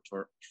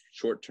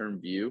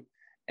short-term view.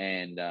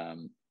 And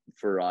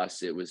for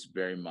us, it was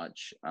very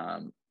much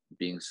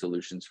being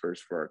solutions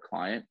first for our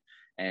client,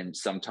 and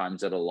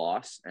sometimes at a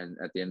loss. And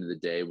at the end of the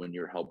day, when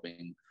you're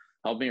helping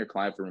your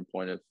client from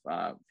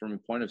a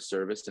point of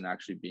service and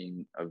actually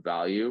being of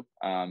value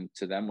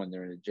to them when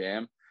they're in a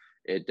jam,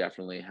 it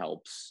definitely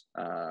helps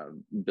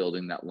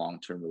building that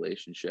long-term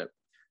relationship.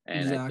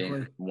 And exactly. I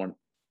think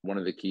one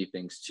of the key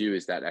things too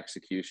is that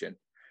execution.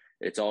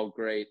 It's all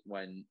great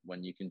when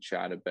you can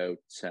chat about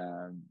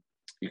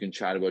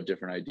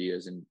different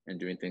ideas and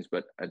doing things,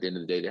 but at the end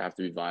of the day, they have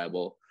to be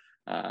viable.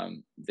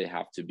 They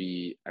have to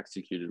be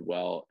executed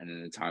well and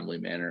in a timely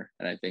manner.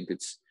 And I think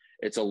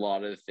it's a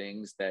lot of the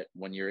things that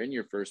when you're in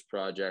your first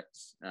project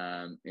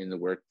in the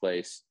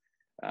workplace,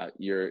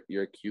 you're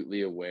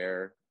acutely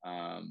aware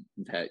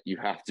that you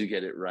have to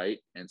get it right.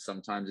 And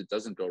sometimes it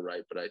doesn't go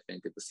right. But I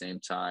think at the same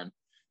time,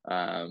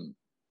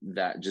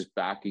 that just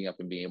backing up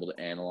and being able to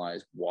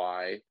analyze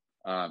why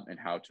and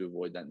how to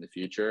avoid that in the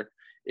future,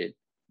 it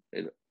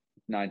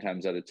 9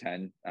 times out of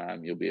 10,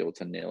 you'll be able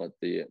to nail it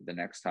the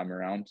next time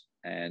around.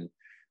 And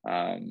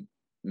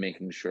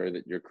making sure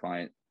that your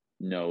client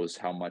knows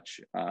how much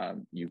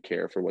you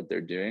care for what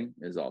they're doing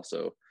is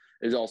also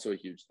a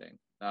huge thing.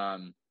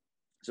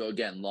 So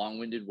again,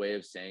 long-winded way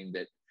of saying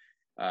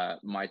that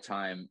my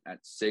time at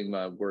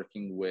Sigma,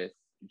 working with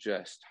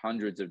just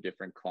hundreds of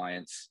different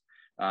clients,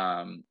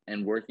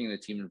 and working in a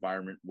team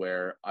environment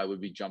where I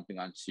would be jumping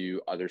onto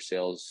other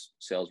sales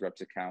reps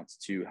accounts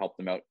to help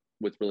them out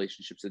with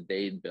relationships that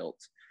they'd built.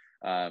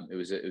 It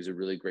was a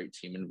really great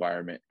team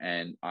environment,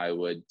 and I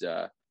would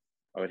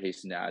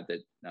hasten to add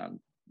that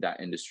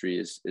that industry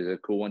is a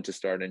cool one to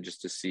start in,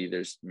 just to see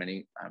there's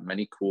many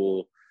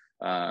cool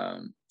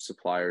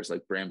suppliers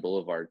like Brand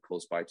Boulevard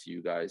close by to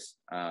you guys,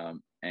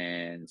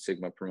 and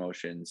Sigma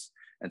Promotions,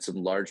 and some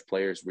large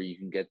players where you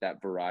can get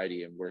that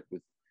variety and work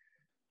with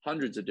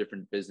hundreds of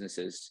different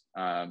businesses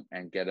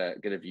and get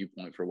a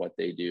viewpoint for what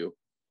they do,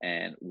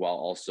 and while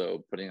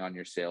also putting on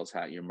your sales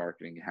hat, your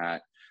marketing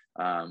hat,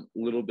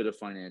 little bit of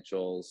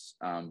financials,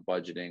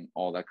 budgeting,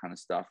 all that kind of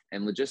stuff,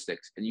 and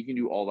logistics, and you can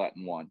do all that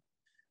in one.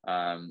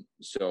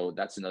 So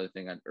that's another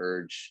thing I'd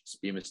urge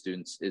SPIMA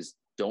students is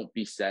don't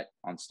be set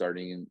on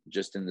starting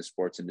just in the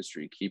sports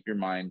industry. Keep your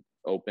mind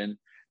open.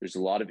 There's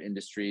a lot of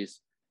industries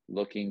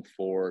looking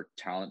for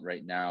talent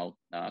right now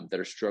that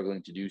are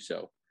struggling to do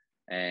so.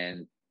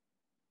 And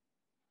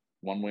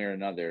one way or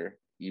another,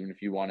 even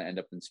if you want to end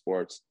up in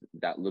sports,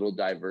 that little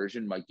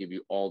diversion might give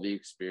you all the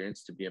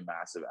experience to be a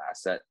massive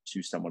asset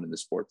to someone in the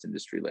sports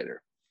industry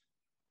later.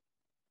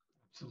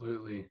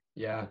 Absolutely.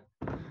 Yeah.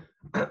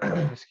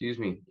 Excuse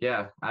me.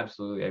 Yeah,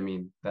 absolutely. I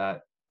mean,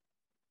 that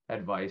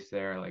advice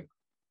there, like,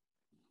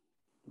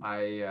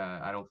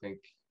 I don't think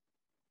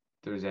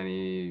there's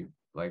any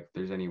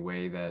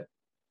way that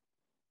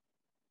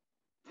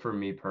for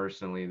me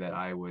personally that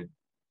I would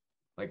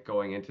like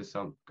going into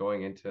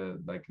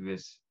like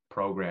this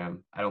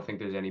program, I don't think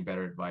there's any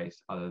better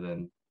advice other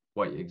than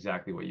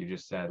exactly what you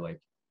just said, like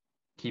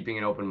keeping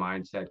an open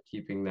mindset,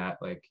 keeping that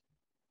like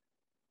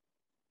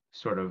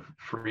sort of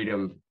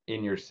freedom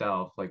in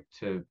yourself, like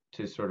to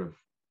sort of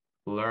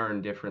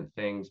learn different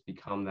things,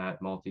 become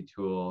that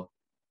multi-tool,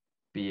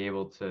 be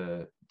able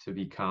to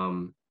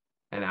become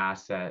an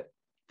asset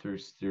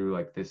through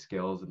like the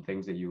skills and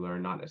things that you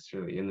learn, not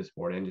necessarily in the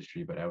sport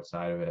industry, but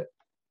outside of it.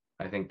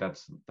 I think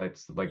that's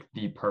like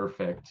the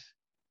perfect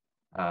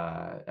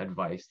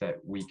advice that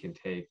we can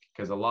take,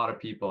 because a lot of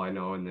people I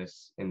know in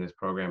this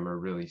program are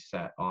really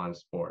set on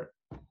sport,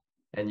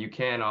 and you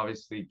can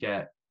obviously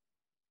get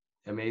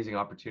amazing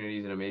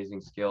opportunities and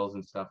amazing skills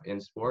and stuff in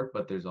sport,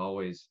 but there's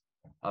always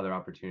other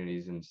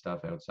opportunities and stuff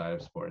outside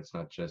of sport. It's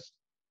not just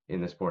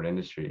in the sport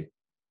industry.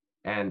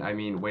 And I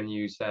mean, when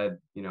you said,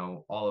 you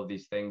know, all of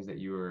these things that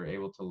you were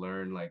able to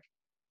learn like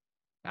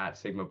at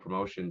Sigma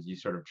Promotions, you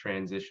sort of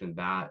transitioned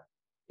that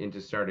into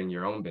starting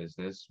your own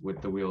business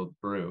with the Wheeled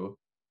Brew.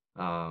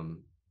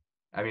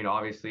 I mean,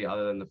 obviously,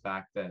 other than the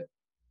fact that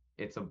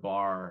it's a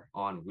bar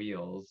on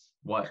wheels,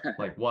 what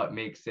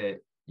makes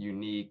it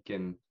unique,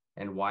 and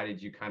why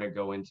did you kind of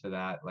go into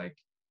that, like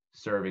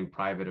serving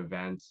private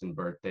events and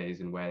birthdays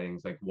and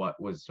weddings? Like,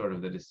 what was sort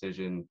of the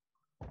decision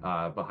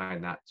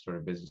behind that sort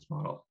of business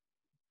model?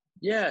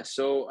 Yeah,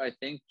 so I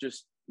think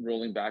just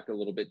rolling back a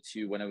little bit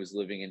to when I was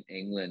living in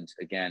England,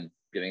 again,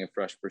 getting a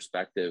fresh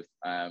perspective.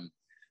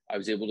 I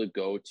was able to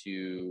go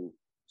to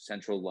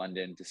central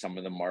London to some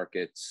of the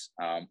markets,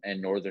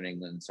 and northern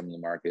England, some of the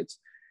markets,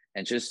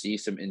 and just see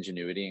some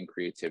ingenuity and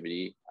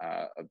creativity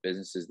of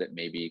businesses that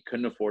maybe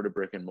couldn't afford a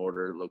brick and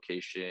mortar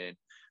location,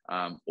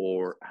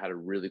 or had a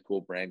really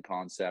cool brand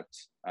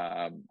concept.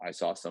 I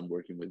saw some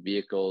working with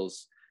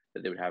vehicles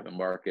that they would have in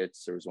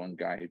markets. There was one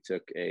guy who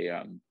took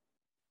a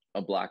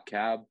black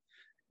cab,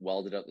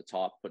 welded out the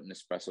top, put an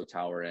espresso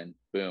tower in,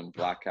 boom,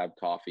 Black Cab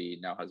Coffee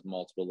now has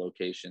multiple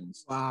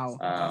locations. Wow.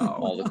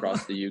 All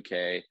across the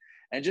UK.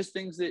 And just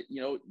things that,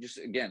 just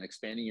again,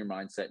 expanding your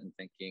mindset and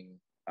thinking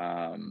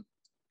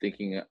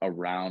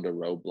around a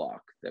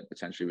roadblock that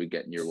potentially would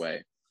get in your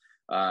way.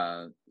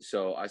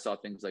 So I saw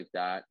things like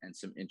that, and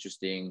some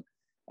interesting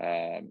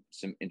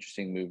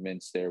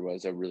movements. There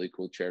was a really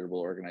cool charitable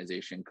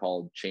organization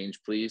called Change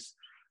Please,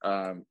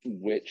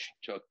 which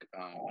took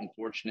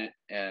unfortunate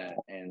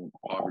and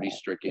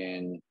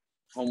poverty-stricken,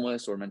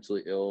 homeless or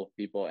mentally ill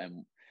people,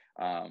 and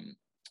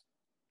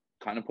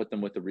kind of put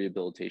them with a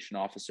rehabilitation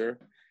officer,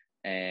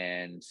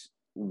 and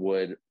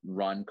would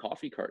run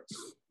coffee carts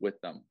with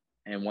them.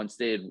 And once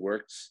they had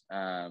worked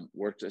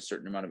a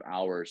certain amount of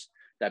hours,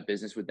 that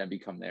business would then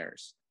become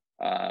theirs.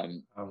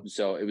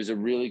 So it was a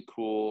really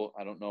cool.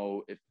 I don't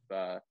know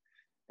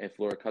if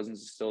Laura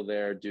Cousins is still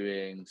there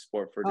doing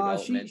sport for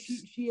development.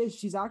 She is.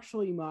 She's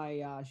actually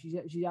my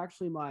she's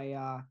actually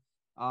my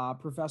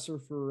professor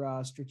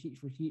for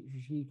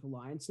strategic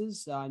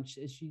alliances. And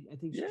she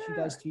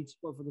does teach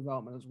sport for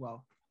development as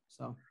well.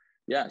 So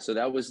yeah, so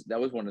that was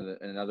one of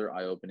another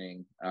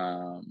eye-opening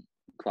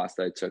class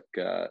that I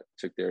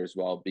took there as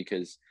well,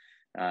 because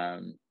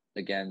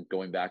again,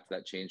 going back to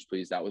that Change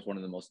Please, that was one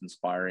of the most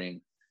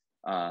inspiring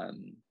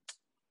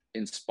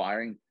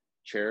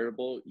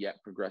charitable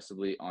yet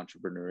progressively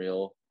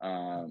entrepreneurial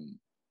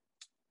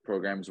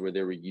programs, where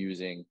they were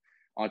using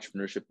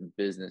entrepreneurship and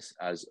business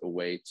as a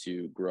way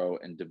to grow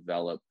and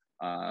develop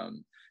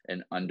an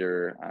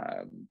under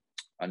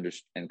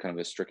and kind of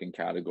a stricken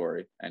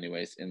category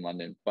anyways in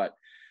London. But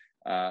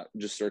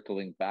just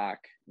circling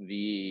back,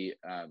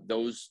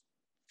 those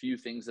few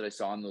things that I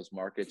saw in those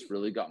markets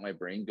really got my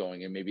brain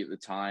going. And maybe at the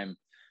time,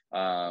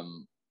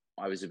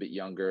 I was a bit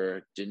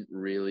younger,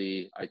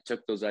 I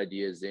took those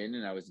ideas in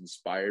and I was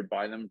inspired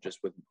by them just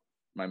with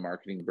my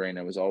marketing brain.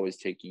 I was always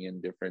taking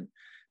in different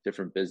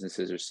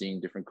businesses or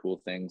seeing different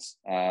cool things,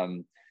 but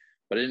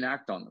I didn't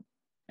act on them.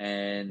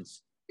 And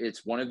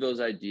it's one of those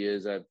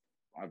ideas I've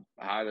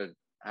had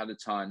a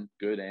ton,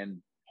 good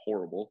and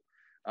horrible,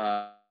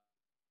 over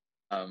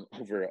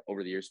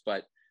the years,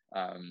 but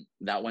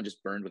that one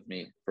just burned with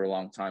me for a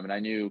long time. And I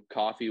knew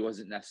coffee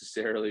wasn't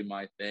necessarily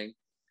my thing,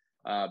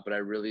 but I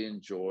really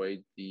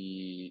enjoyed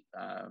the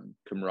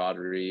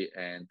camaraderie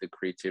and the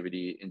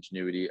creativity,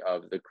 ingenuity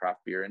of the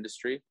craft beer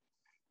industry.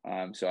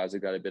 So as I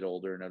got a bit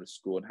older and out of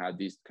school and had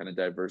these kind of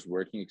diverse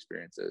working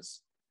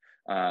experiences,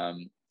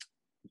 boom,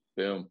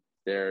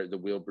 the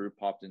Wheel Brew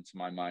popped into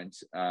my mind.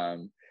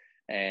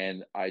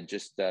 And I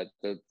just, the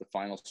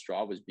final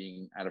straw was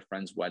being at a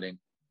friend's wedding,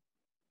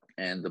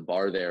 and the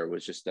bar there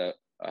was just a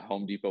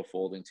Home Depot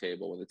folding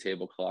table with a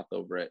tablecloth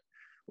over it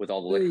with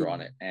all the liquor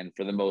on it. And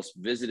for the most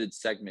visited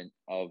segment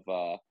of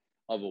a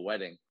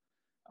wedding,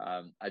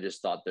 I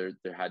just thought there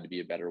had to be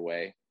a better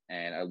way.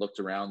 And I looked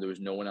around, there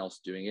was no one else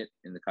doing it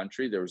in the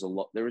country. There was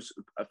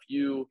a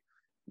few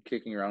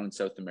kicking around in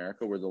South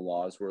America where the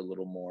laws were a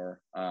little more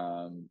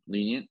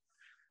lenient,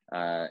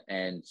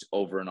 and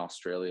over in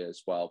Australia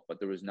as well, but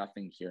there was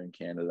nothing here in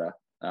Canada.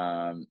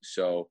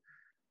 So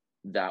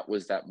that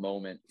was that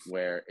moment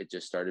where it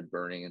just started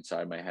burning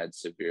inside my head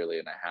severely,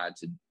 and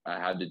I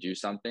had to do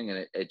something.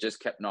 And it just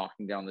kept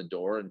knocking down the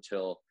door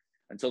until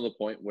the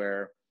point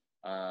where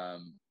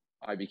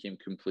I became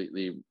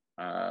completely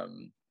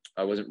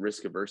I wasn't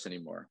risk averse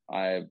anymore.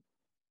 I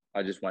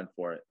just went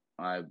for it.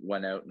 I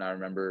went out, and I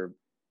remember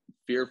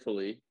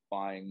fearfully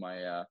buying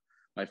my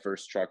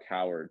first truck,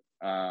 Howard,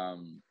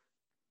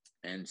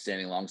 and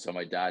standing alongside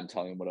my dad and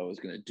telling him what I was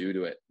going to do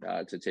to it,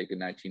 to take a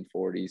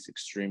 1940s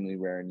extremely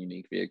rare and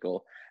unique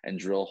vehicle and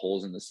drill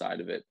holes in the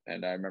side of it.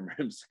 And I remember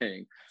him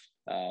saying,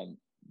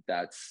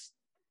 that's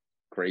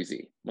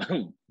crazy.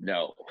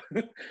 No.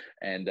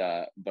 And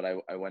but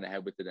I went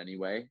ahead with it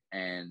anyway.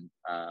 And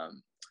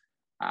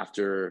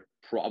after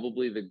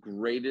probably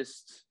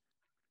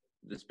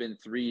it's been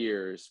 3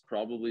 years,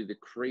 probably the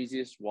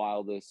craziest,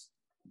 wildest,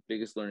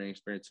 biggest learning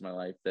experience of my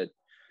life, that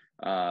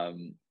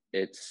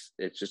it's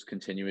just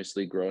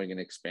continuously growing and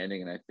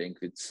expanding. And I think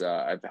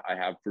I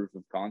have proof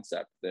of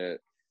concept that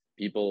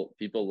people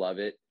love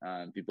it.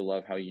 People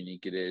love how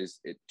unique it is.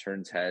 It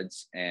turns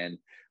heads. And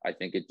I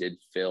think it did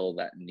fill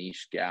that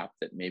niche gap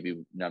that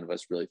maybe none of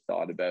us really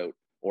thought about,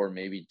 or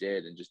maybe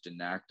did and just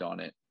didn't act on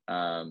it.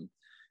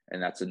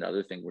 And that's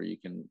another thing where you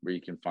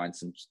can find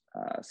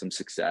some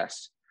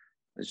success,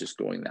 is just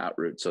going that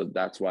route. So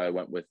that's why I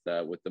went with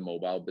the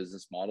mobile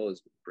business model,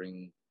 is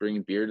bringing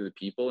beer to the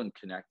people and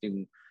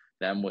connecting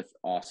them with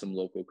awesome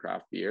local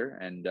craft beer.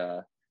 And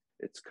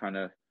it's kind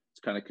of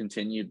kind of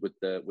continued with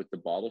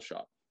the bottle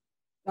shop.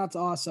 That's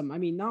awesome. I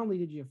mean, not only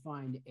did you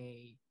find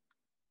a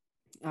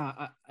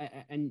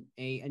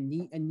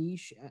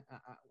niche,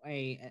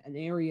 an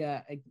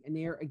area,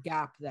 a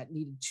gap that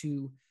needed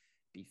to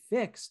be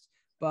fixed,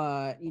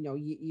 but you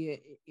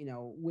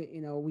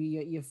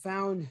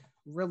found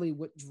really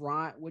what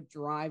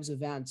drives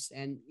events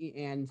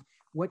and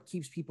what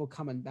keeps people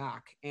coming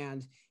back.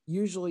 And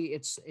usually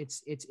it's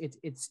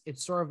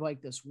sort of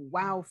like this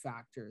wow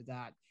factor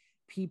that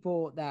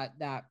people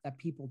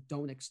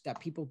don't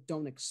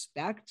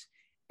expect,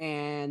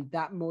 and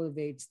that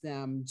motivates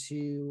them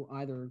to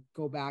either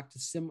go back to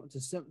similar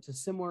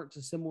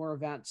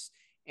events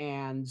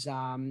and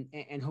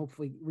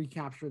hopefully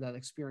recapture that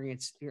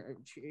experience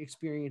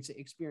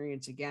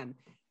again,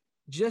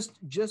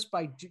 just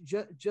by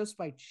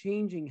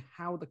changing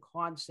how the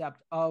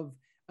concept of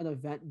an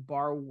event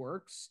bar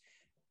works.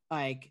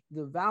 Like,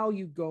 the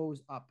value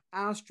goes up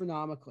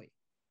astronomically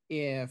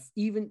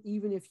even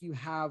if you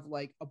have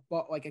like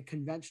a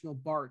conventional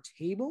bar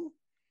table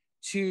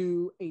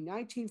to a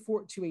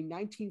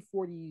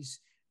 1940s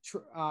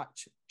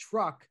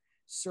truck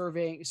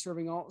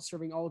serving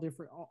all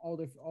different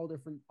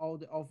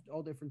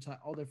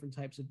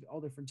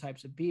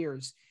types of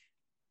beers.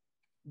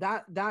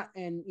 That's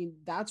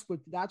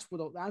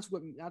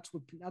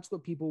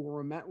what people will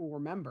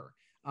remember.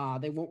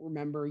 They won't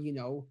remember, they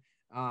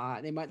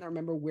might not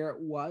remember where it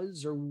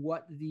was or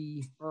what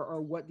the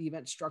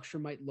event structure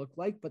might look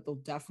like, but they'll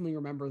definitely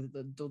remember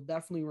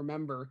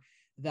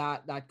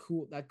that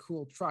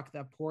cool truck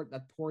that poured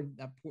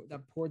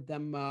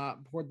them a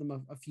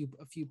few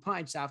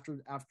pints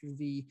after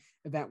the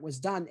event was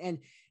done. And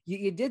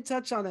you did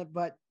touch on it,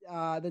 but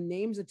the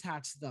names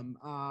attached to them,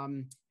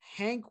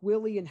 Hank,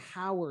 Willie, and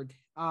Howard,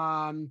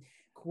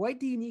 quite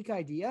the unique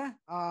idea.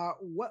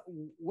 What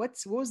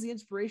was the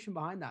inspiration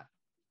behind that?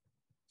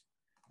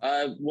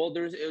 Well,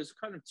 it was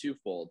kind of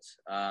twofold.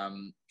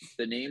 The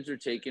names are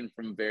taken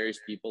from various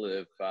people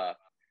that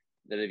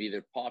have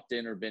either popped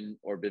in or been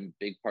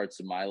big parts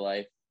of my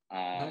life.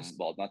 Nice.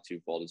 Well, not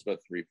twofold, it's about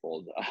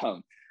threefold.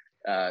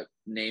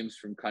 Names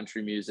from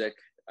country music,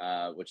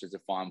 which is a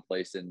fond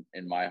place in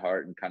my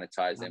heart and kind of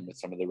ties in with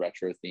some of the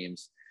retro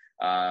themes.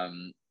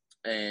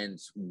 And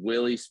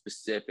Willie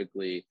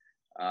specifically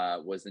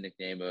was the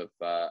nickname of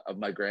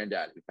my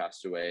granddad, who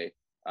passed away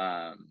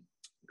a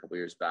couple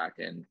years back.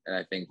 And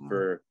I think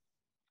for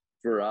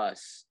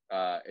us,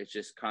 it's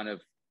just kind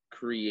of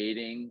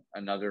creating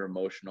another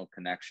emotional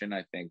connection.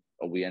 I think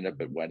we end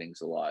up at weddings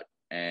a lot,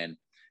 and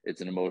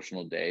it's an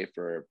emotional day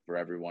for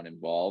everyone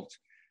involved.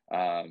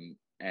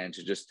 And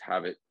to just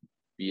have it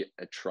be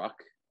a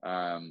truck,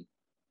 we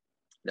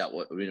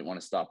didn't want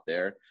to stop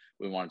there.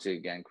 We wanted to,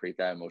 again, create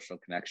that emotional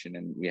connection.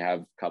 And we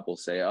have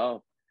couples say,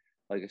 oh,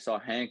 like, I saw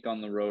Hank on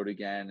the road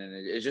again. And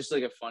it's just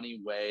like a funny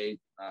way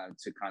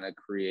to kind of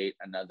create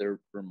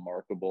another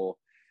remarkable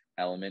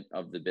element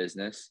of the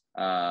business.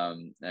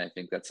 And I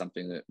think that's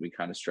something that we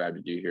kind of strive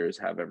to do here, is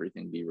have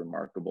everything be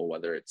remarkable,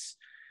 whether it's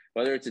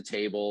a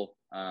table,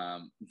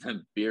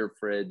 the beer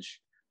fridge,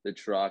 the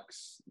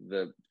trucks,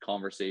 the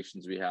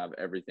conversations we have,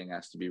 everything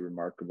has to be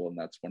remarkable. And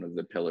that's one of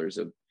the pillars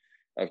of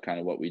kind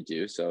of what we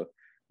do. So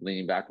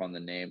leaning back on the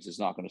names is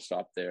not going to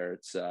stop there.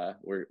 It's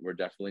we're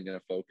definitely going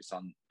to focus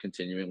on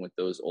continuing with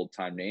those old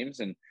time names,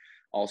 and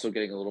also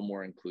getting a little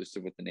more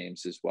inclusive with the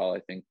names as well. I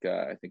think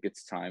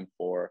it's time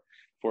for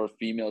a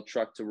female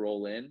truck to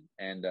roll in,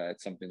 and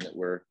it's something that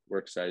we're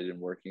excited and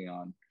working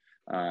on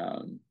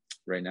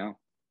right now.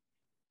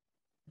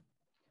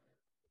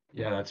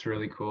 Yeah, that's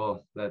really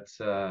cool. That's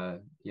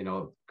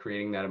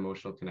creating that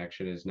emotional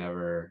connection is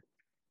never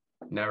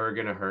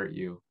gonna hurt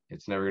you.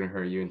 It's never gonna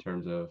hurt you in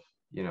terms of,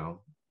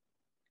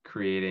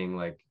 creating,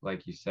 like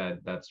you said,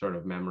 that sort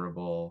of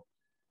memorable,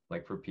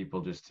 like, for people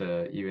just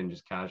to even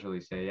just casually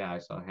say, yeah, I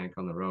saw Hank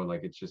on the road.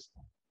 Like, it's just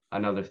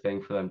another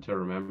thing for them to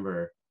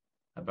remember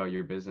about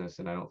your business.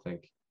 And I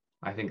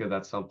think that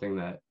that's something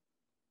that,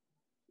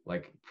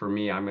 like, for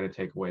me, I'm going to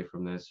take away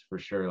from this for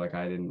sure. Like,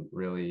 I didn't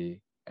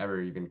really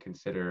ever even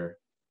consider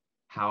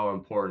how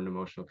important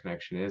emotional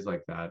connection is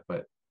like that,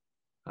 but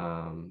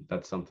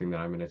that's something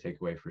that I'm going to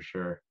take away for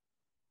sure.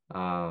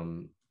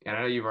 And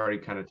I know you've already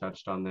kind of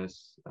touched on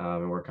this,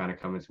 and we're kind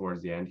of coming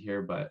towards the end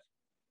here, but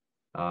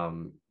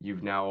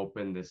you've now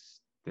opened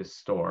this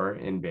store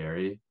in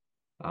Barrie.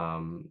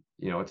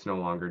 It's no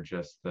longer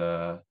just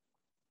the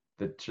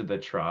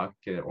truck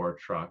or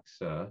trucks.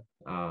 So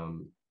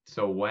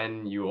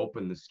when you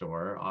opened the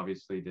store,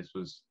 obviously this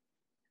was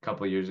a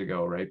couple of years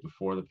ago, right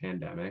before the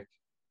pandemic.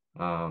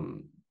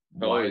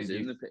 It was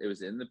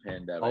in the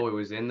pandemic. Oh, it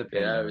was in the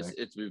pandemic.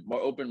 Yeah, we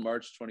opened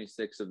March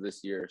 26th of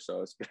this year,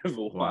 so it's been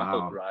a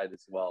wild ride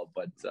as well.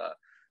 But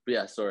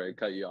yeah, sorry, I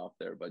cut you off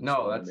there, but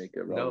that's to make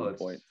a relevant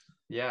point.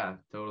 Yeah,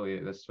 totally.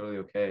 That's totally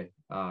okay.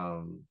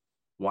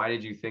 Why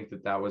did you think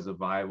that was a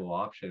viable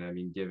option? I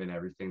mean, given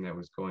everything that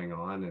was going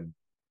on, and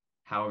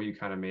how have you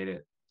kind of made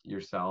it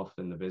yourself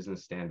and the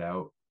business stand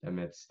out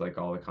amidst, like,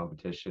 all the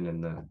competition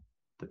and the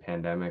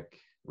pandemic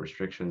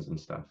restrictions and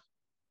stuff?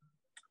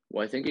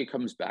 Well, I think it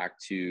comes back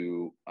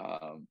to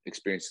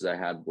experiences I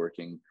had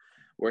working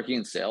working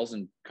in sales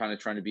and kind of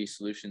trying to be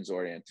solutions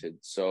oriented.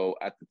 So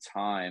at the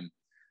time,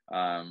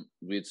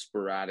 we had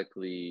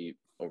sporadically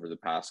over the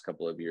past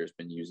couple of years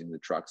been using the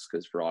trucks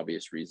because for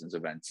obvious reasons,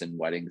 events and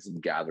weddings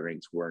and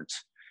gatherings weren't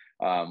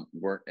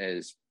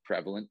as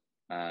prevalent.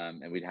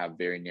 And we'd have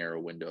very narrow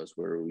windows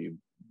where we'd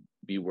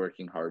be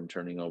working hard and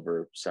turning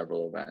over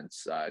several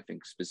events. I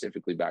think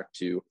specifically back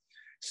to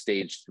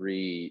stage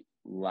 3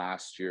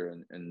 last year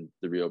and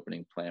the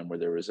reopening plan, where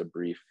there was a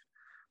brief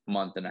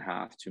month and a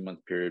half,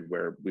 2-month period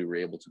where we were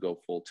able to go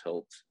full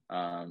tilt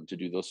to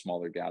do those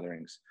smaller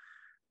gatherings.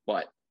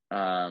 But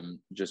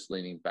just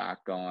leaning back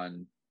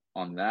on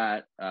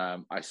that,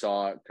 I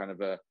saw kind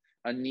of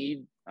a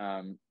need,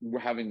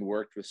 having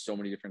worked with so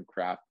many different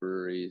craft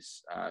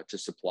breweries to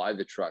supply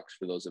the trucks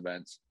for those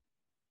events,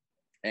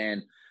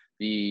 and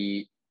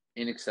the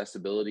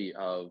inaccessibility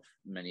of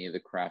many of the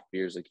craft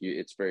beers. Like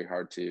it's very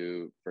hard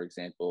to, for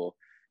example,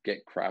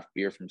 get craft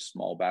beer from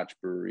small batch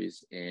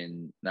breweries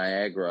in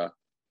Niagara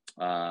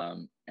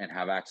and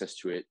have access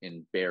to it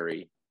in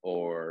Barrie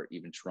or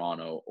even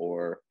Toronto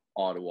or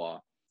Ottawa.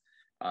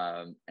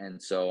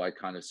 And so I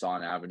kind of saw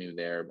an avenue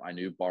there. I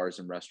knew bars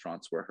and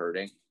restaurants were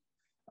hurting,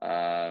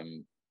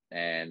 and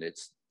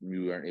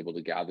we weren't able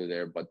to gather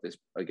there. But this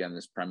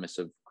premise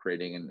of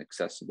creating an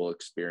accessible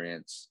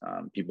experience,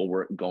 people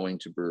weren't going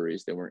to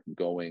breweries, they weren't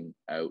going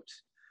out.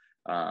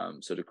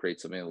 So to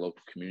create something in the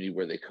local community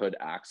where they could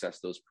access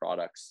those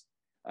products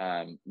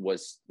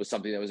was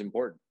something that was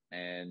important.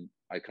 And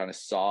I kind of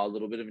saw a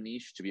little bit of a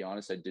niche. To be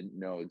honest, I didn't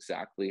know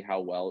exactly how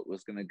well it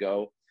was going to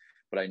go,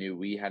 but I knew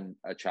we had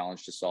a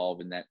challenge to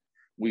solve in that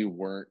we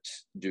weren't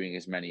doing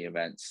as many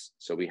events.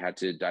 So we had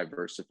to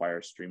diversify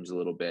our streams a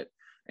little bit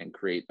and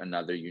create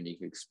another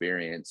unique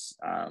experience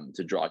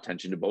to draw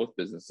attention to both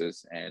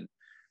businesses. And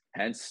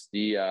hence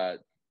the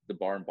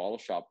bar and bottle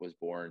shop was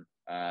born.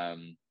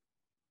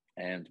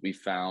 And we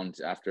found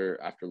after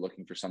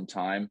looking for some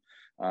time,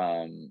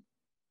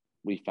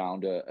 we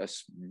found a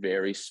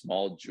very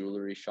small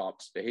jewelry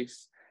shop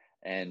space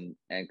and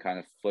kind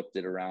of flipped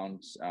it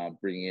around,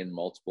 bringing in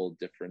multiple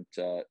different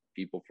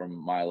people from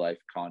my life,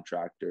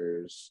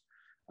 contractors,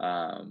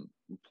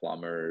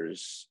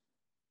 plumbers,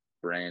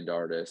 brand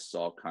artists,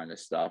 all kind of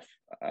stuff,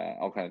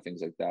 all kind of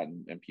things like that,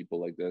 and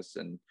people like this.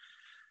 And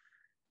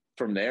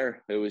from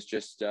there, it was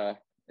just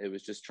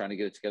trying to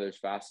get it together as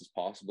fast as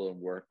possible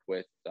and work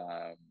with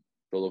the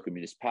local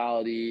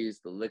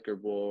municipalities, the liquor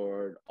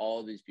board,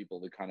 all these people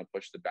to kind of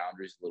push the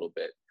boundaries a little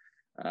bit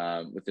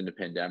within the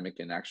pandemic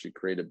and actually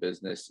create a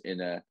business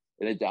in a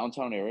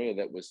downtown area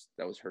that was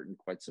hurting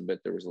quite some bit.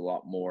 There was a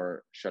lot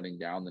more shutting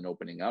down than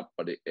opening up,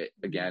 but it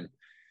again,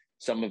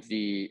 some of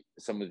the,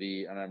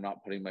 and I'm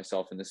not putting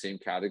myself in the same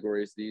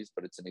category as these,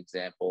 but it's an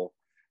example.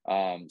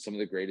 Some of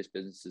the greatest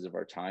businesses of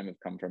our time have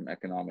come from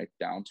economic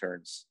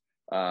downturns,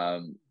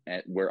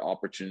 and where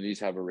opportunities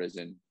have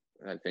arisen.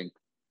 I think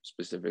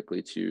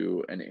specifically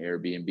to an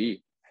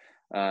Airbnb,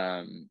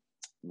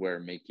 where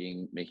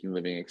making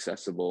living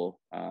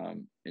accessible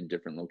in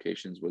different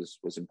locations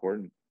was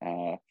important.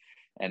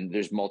 And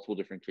there's multiple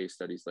different case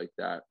studies like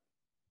that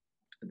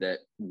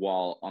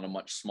while on a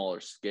much smaller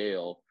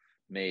scale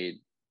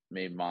made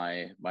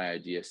my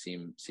idea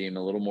seem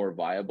a little more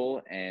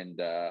viable and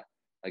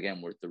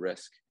again worth the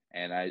risk.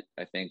 And I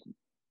think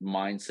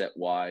mindset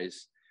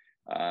wise,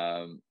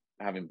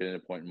 having been at a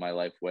point in my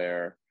life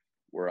where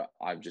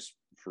I've just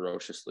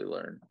ferociously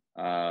learned.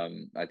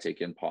 I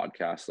take in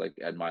podcasts like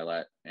Ed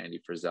Milet,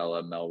 Andy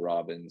Frisella, Mel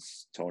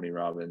Robbins, Tony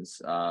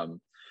Robbins,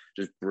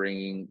 just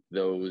bringing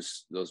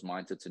those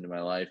mindsets into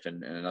my life.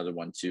 And another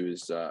one too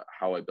is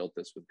How I Built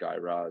This with Guy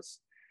Raz,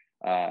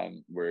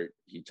 where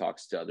he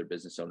talks to other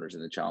business owners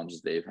and the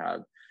challenges they've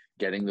had,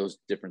 getting those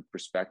different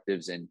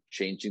perspectives and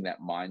changing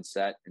that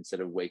mindset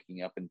instead of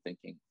waking up and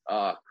thinking,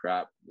 oh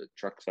crap, the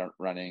trucks aren't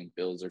running,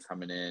 bills are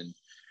coming in.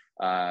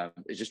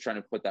 It's just trying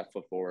to put that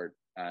foot forward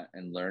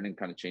and learn and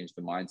kind of change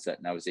the mindset.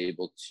 And I was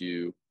able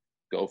to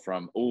go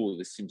from, oh,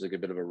 this seems like a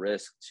bit of a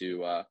risk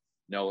to,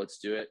 no, let's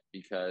do it,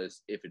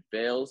 because if it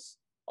fails,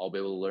 I'll be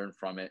able to learn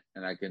from it.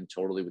 And I can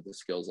totally, with the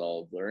skills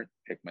I'll have learned,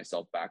 pick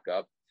myself back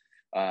up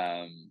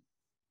and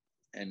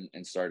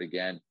start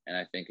again. And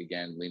I think,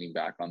 again, leaning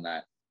back on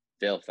that,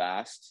 fail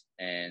fast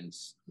and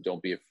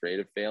don't be afraid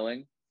of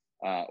failing.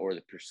 Or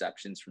the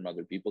perceptions from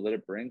other people that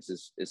it brings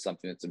is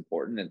something that's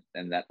important.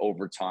 And that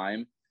over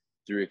time,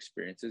 through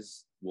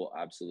experiences, will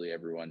absolutely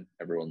everyone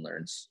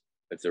learns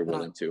if they're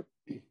willing to.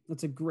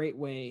 That's a great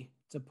way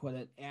to put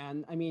it.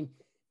 And I mean,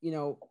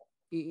 your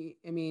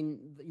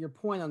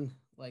point on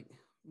like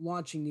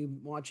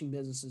launching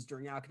businesses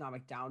during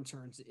economic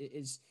downturns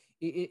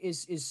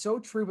is so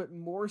true, but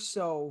more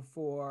so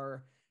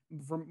for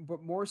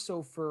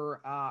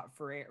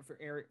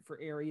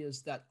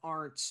areas that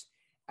aren't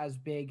as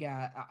big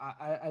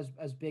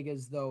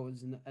as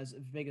those in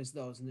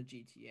the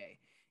GTA.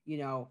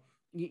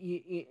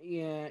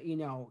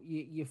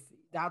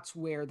 That's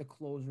where the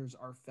closures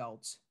are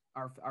felt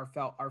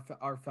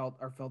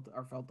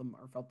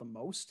the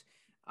most.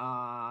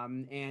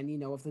 And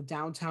if the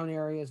downtown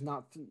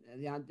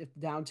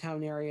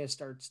area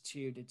starts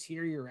to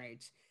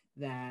deteriorate,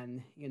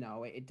 then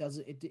it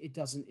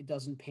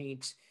doesn't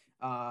paint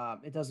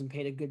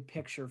a good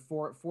picture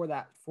for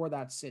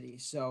that city.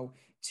 So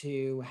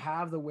to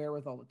have the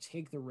wherewithal to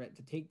take the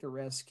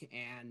risk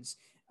and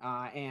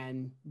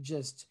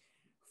just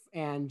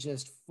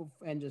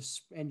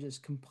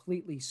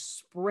completely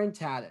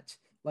sprint at it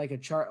like a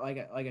charging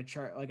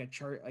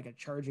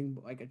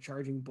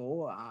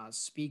bull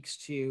speaks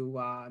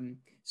to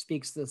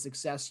the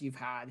success you've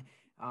had.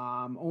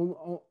 Not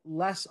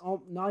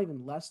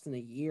even less than a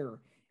year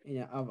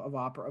of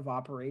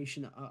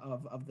operation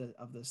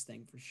of this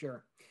thing for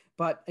sure.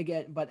 But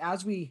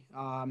as we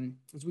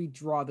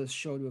draw this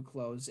show to a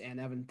close, and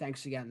Evan,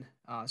 thanks again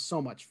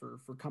so much for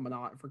coming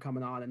on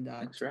and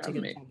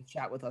taking the time to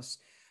chat with us.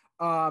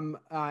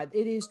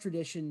 It is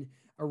tradition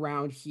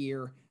around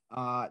here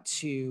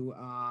to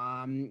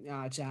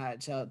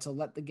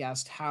let the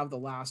guest have the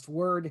last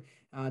word,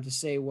 to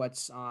say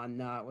what's on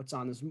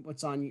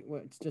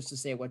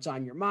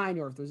your mind,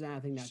 or if there's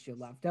anything that you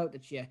left out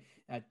that you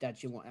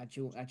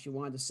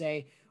wanted to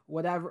say,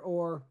 whatever,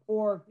 or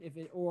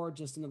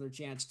just another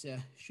chance to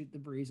shoot the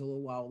breeze a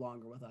little while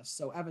longer with us.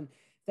 So Evan,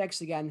 thanks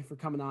again for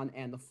coming on,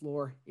 and the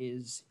floor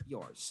is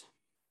yours.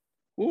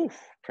 Oof,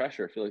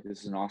 pressure. I feel like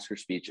this is an Oscar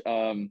speech.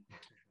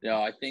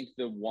 I think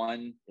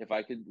if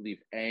I could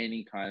leave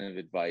any kind of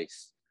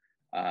advice,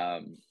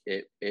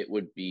 it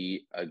would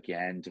be,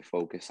 again, to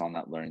focus on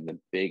that learning. The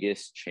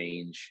biggest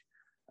change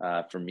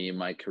for me in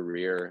my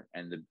career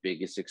and the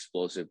biggest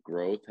explosive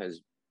growth has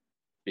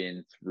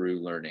been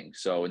through learning.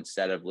 So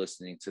instead of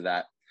listening to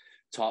that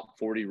top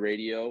 40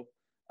 radio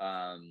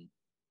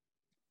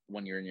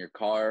when you're in your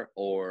car,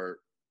 or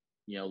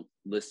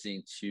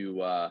listening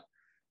to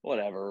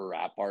whatever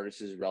rap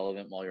artist is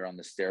relevant while you're on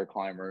the stair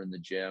climber in the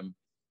gym,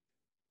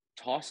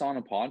 toss on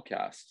a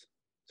podcast,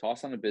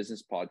 toss on a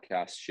business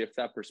podcast, shift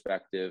that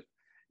perspective.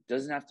 It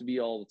doesn't have to be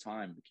all the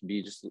time. It can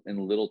be just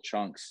in little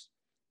chunks.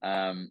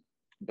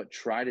 But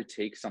try to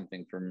take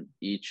something from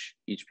each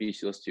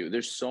piece you listen to.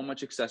 There's so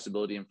much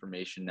accessibility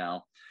information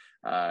now.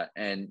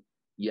 And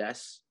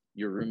yes,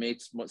 your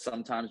roommates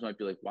sometimes might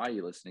be like, why are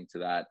you listening to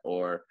that?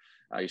 Or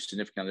your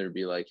significant other would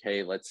be like,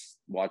 hey, let's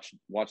watch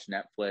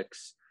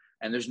Netflix.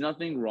 And there's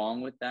nothing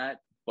wrong with that.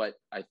 But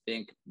I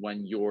think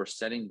when you're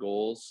setting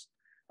goals,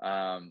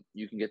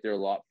 you can get there a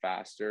lot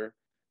faster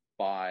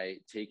by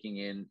taking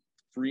in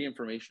free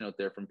information out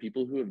there from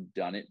people who have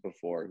done it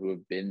before, who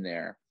have been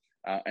there.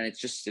 And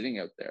it's just sitting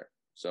out there.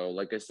 So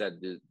like I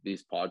said,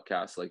 these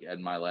podcasts like Ed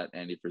Mylett,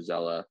 Andy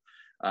Frisella,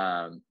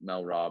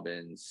 Mel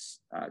Robbins,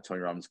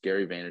 Tony Robbins,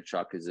 Gary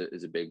Vaynerchuk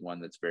is a big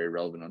one that's very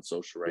relevant on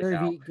social right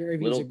now. Gary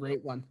V's a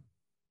great one.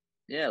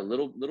 Yeah,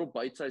 little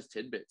bite-sized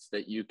tidbits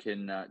that you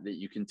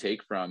can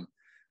take from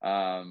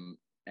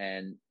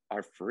and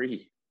are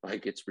free.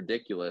 Like, it's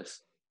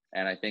ridiculous.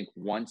 And I think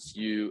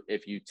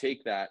if you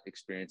take that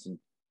experience and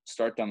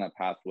start down that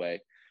pathway,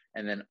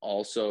 and then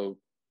also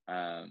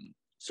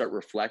start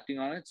reflecting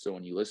on it. So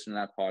when you listen to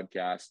that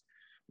podcast,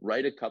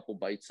 write a couple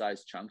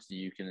bite-sized chunks that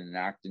you can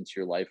enact into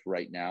your life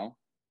right now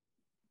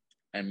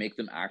and make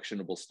them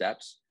actionable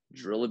steps.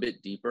 Drill a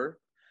bit deeper.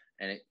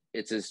 And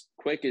it's as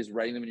quick as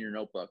writing them in your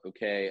notebook.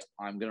 Okay,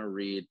 I'm going to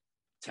read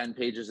 10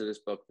 pages of this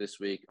book this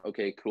week.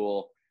 Okay,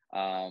 cool.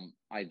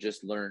 I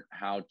just learned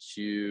how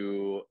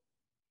to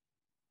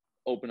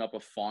open up a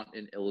font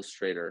in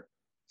Illustrator,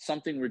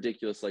 something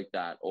ridiculous like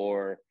that.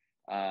 Or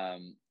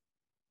I'm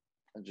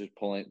just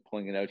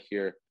pulling it out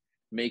here,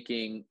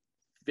 making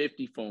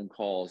 50 phone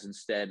calls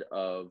instead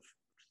of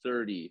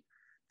 30.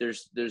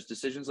 There's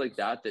decisions like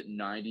that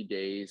 90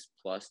 days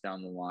plus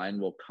down the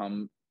line will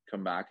come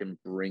back and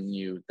bring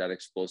you that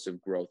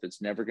explosive growth. It's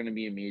never going to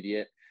be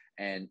immediate.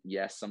 And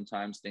yes,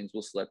 sometimes things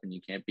will slip and you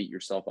can't beat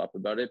yourself up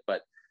about it.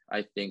 But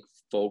I think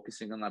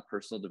focusing on that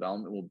personal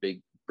development will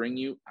bring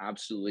you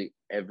absolutely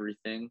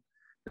everything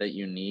that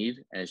you need.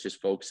 And it's just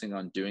focusing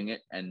on doing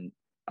it and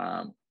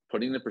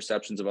putting the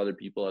perceptions of other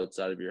people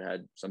outside of your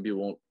head. Some people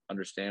won't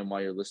understand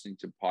why you're listening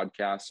to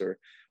podcasts or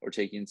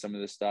taking some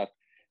of this stuff.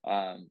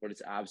 But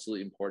it's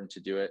absolutely important to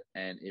do it,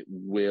 and it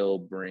will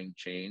bring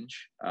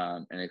change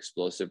and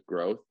explosive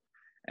growth.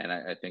 And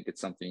I think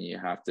it's something you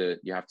have to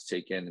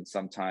take in. And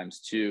sometimes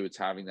too, it's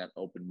having that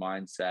open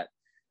mindset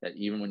that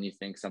even when you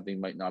think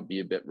something might not be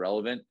a bit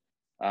relevant,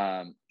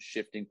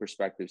 shifting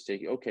perspectives,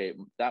 okay,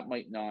 that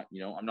might not,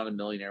 I'm not a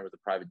millionaire with a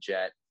private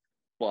jet,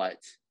 but,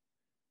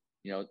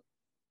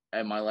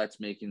 Ed Mylett's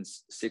making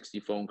 60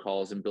 phone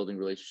calls and building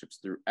relationships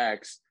through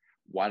X.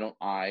 Why don't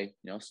I,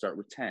 start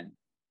with 10?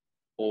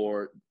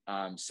 Or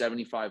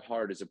 75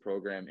 Hard is a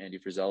program Andy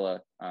Frisella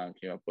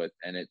came up with,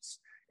 and it's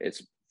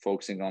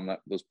focusing on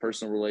those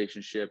personal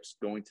relationships,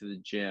 going to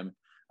the gym,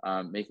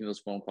 making those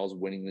phone calls,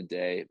 winning the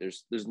day.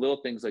 There's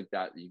little things like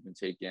that you can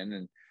take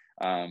in,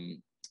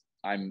 and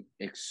I'm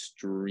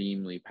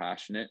extremely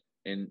passionate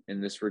in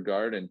this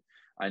regard. And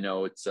I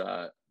know it's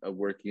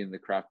working in the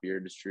craft beer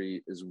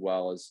industry as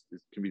well, as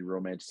it can be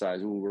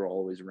romanticized. Ooh, we're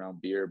always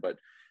around beer, but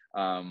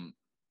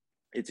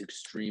it's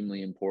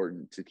extremely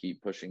important to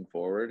keep pushing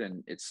forward.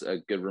 And it's a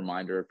good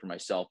reminder for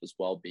myself as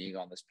well, being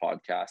on this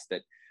podcast,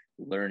 that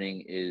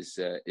learning is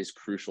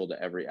crucial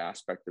to every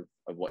aspect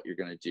of what you're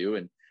going to do.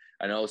 And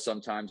I know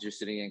sometimes you're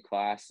sitting in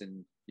class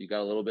and you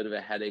got a little bit of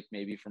a headache,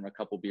 maybe from a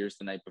couple beers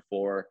the night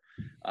before.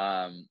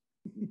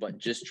 But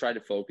just try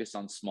to focus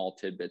on small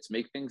tidbits,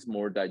 make things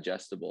more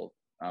digestible,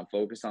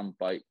 focus on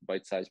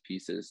bite-sized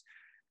pieces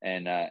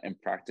and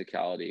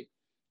practicality.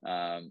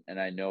 And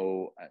I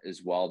know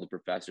as well, the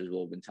professors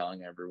will have been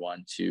telling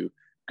everyone to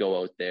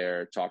go out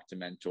there, talk to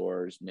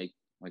mentors,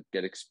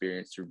 get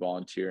experience through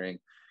volunteering,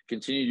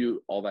 continue to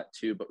do all that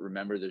too. But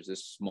remember, there's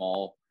this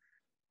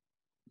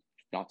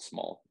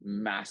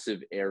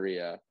massive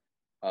area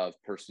of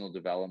personal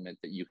development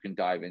that you can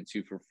dive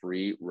into for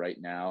free right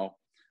now.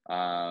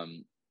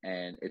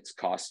 And it's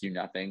cost you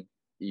nothing.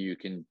 You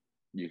can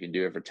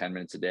do it for 10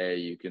 minutes a day.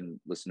 You can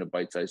listen to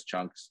bite-sized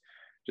chunks.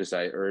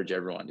 I urge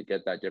everyone to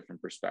get that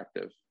different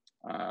perspective,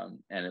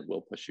 and it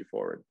will push you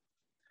forward.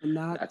 And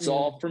that's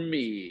all from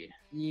me.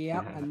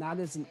 Yep, and that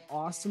is an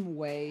awesome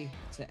way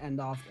to end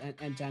off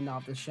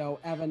the show.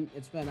 Evan,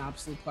 it's been an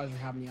absolute pleasure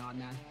having you on,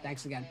 man.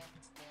 Thanks again.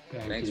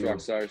 Thanks,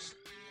 Rockstars.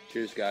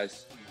 Cheers,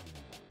 guys.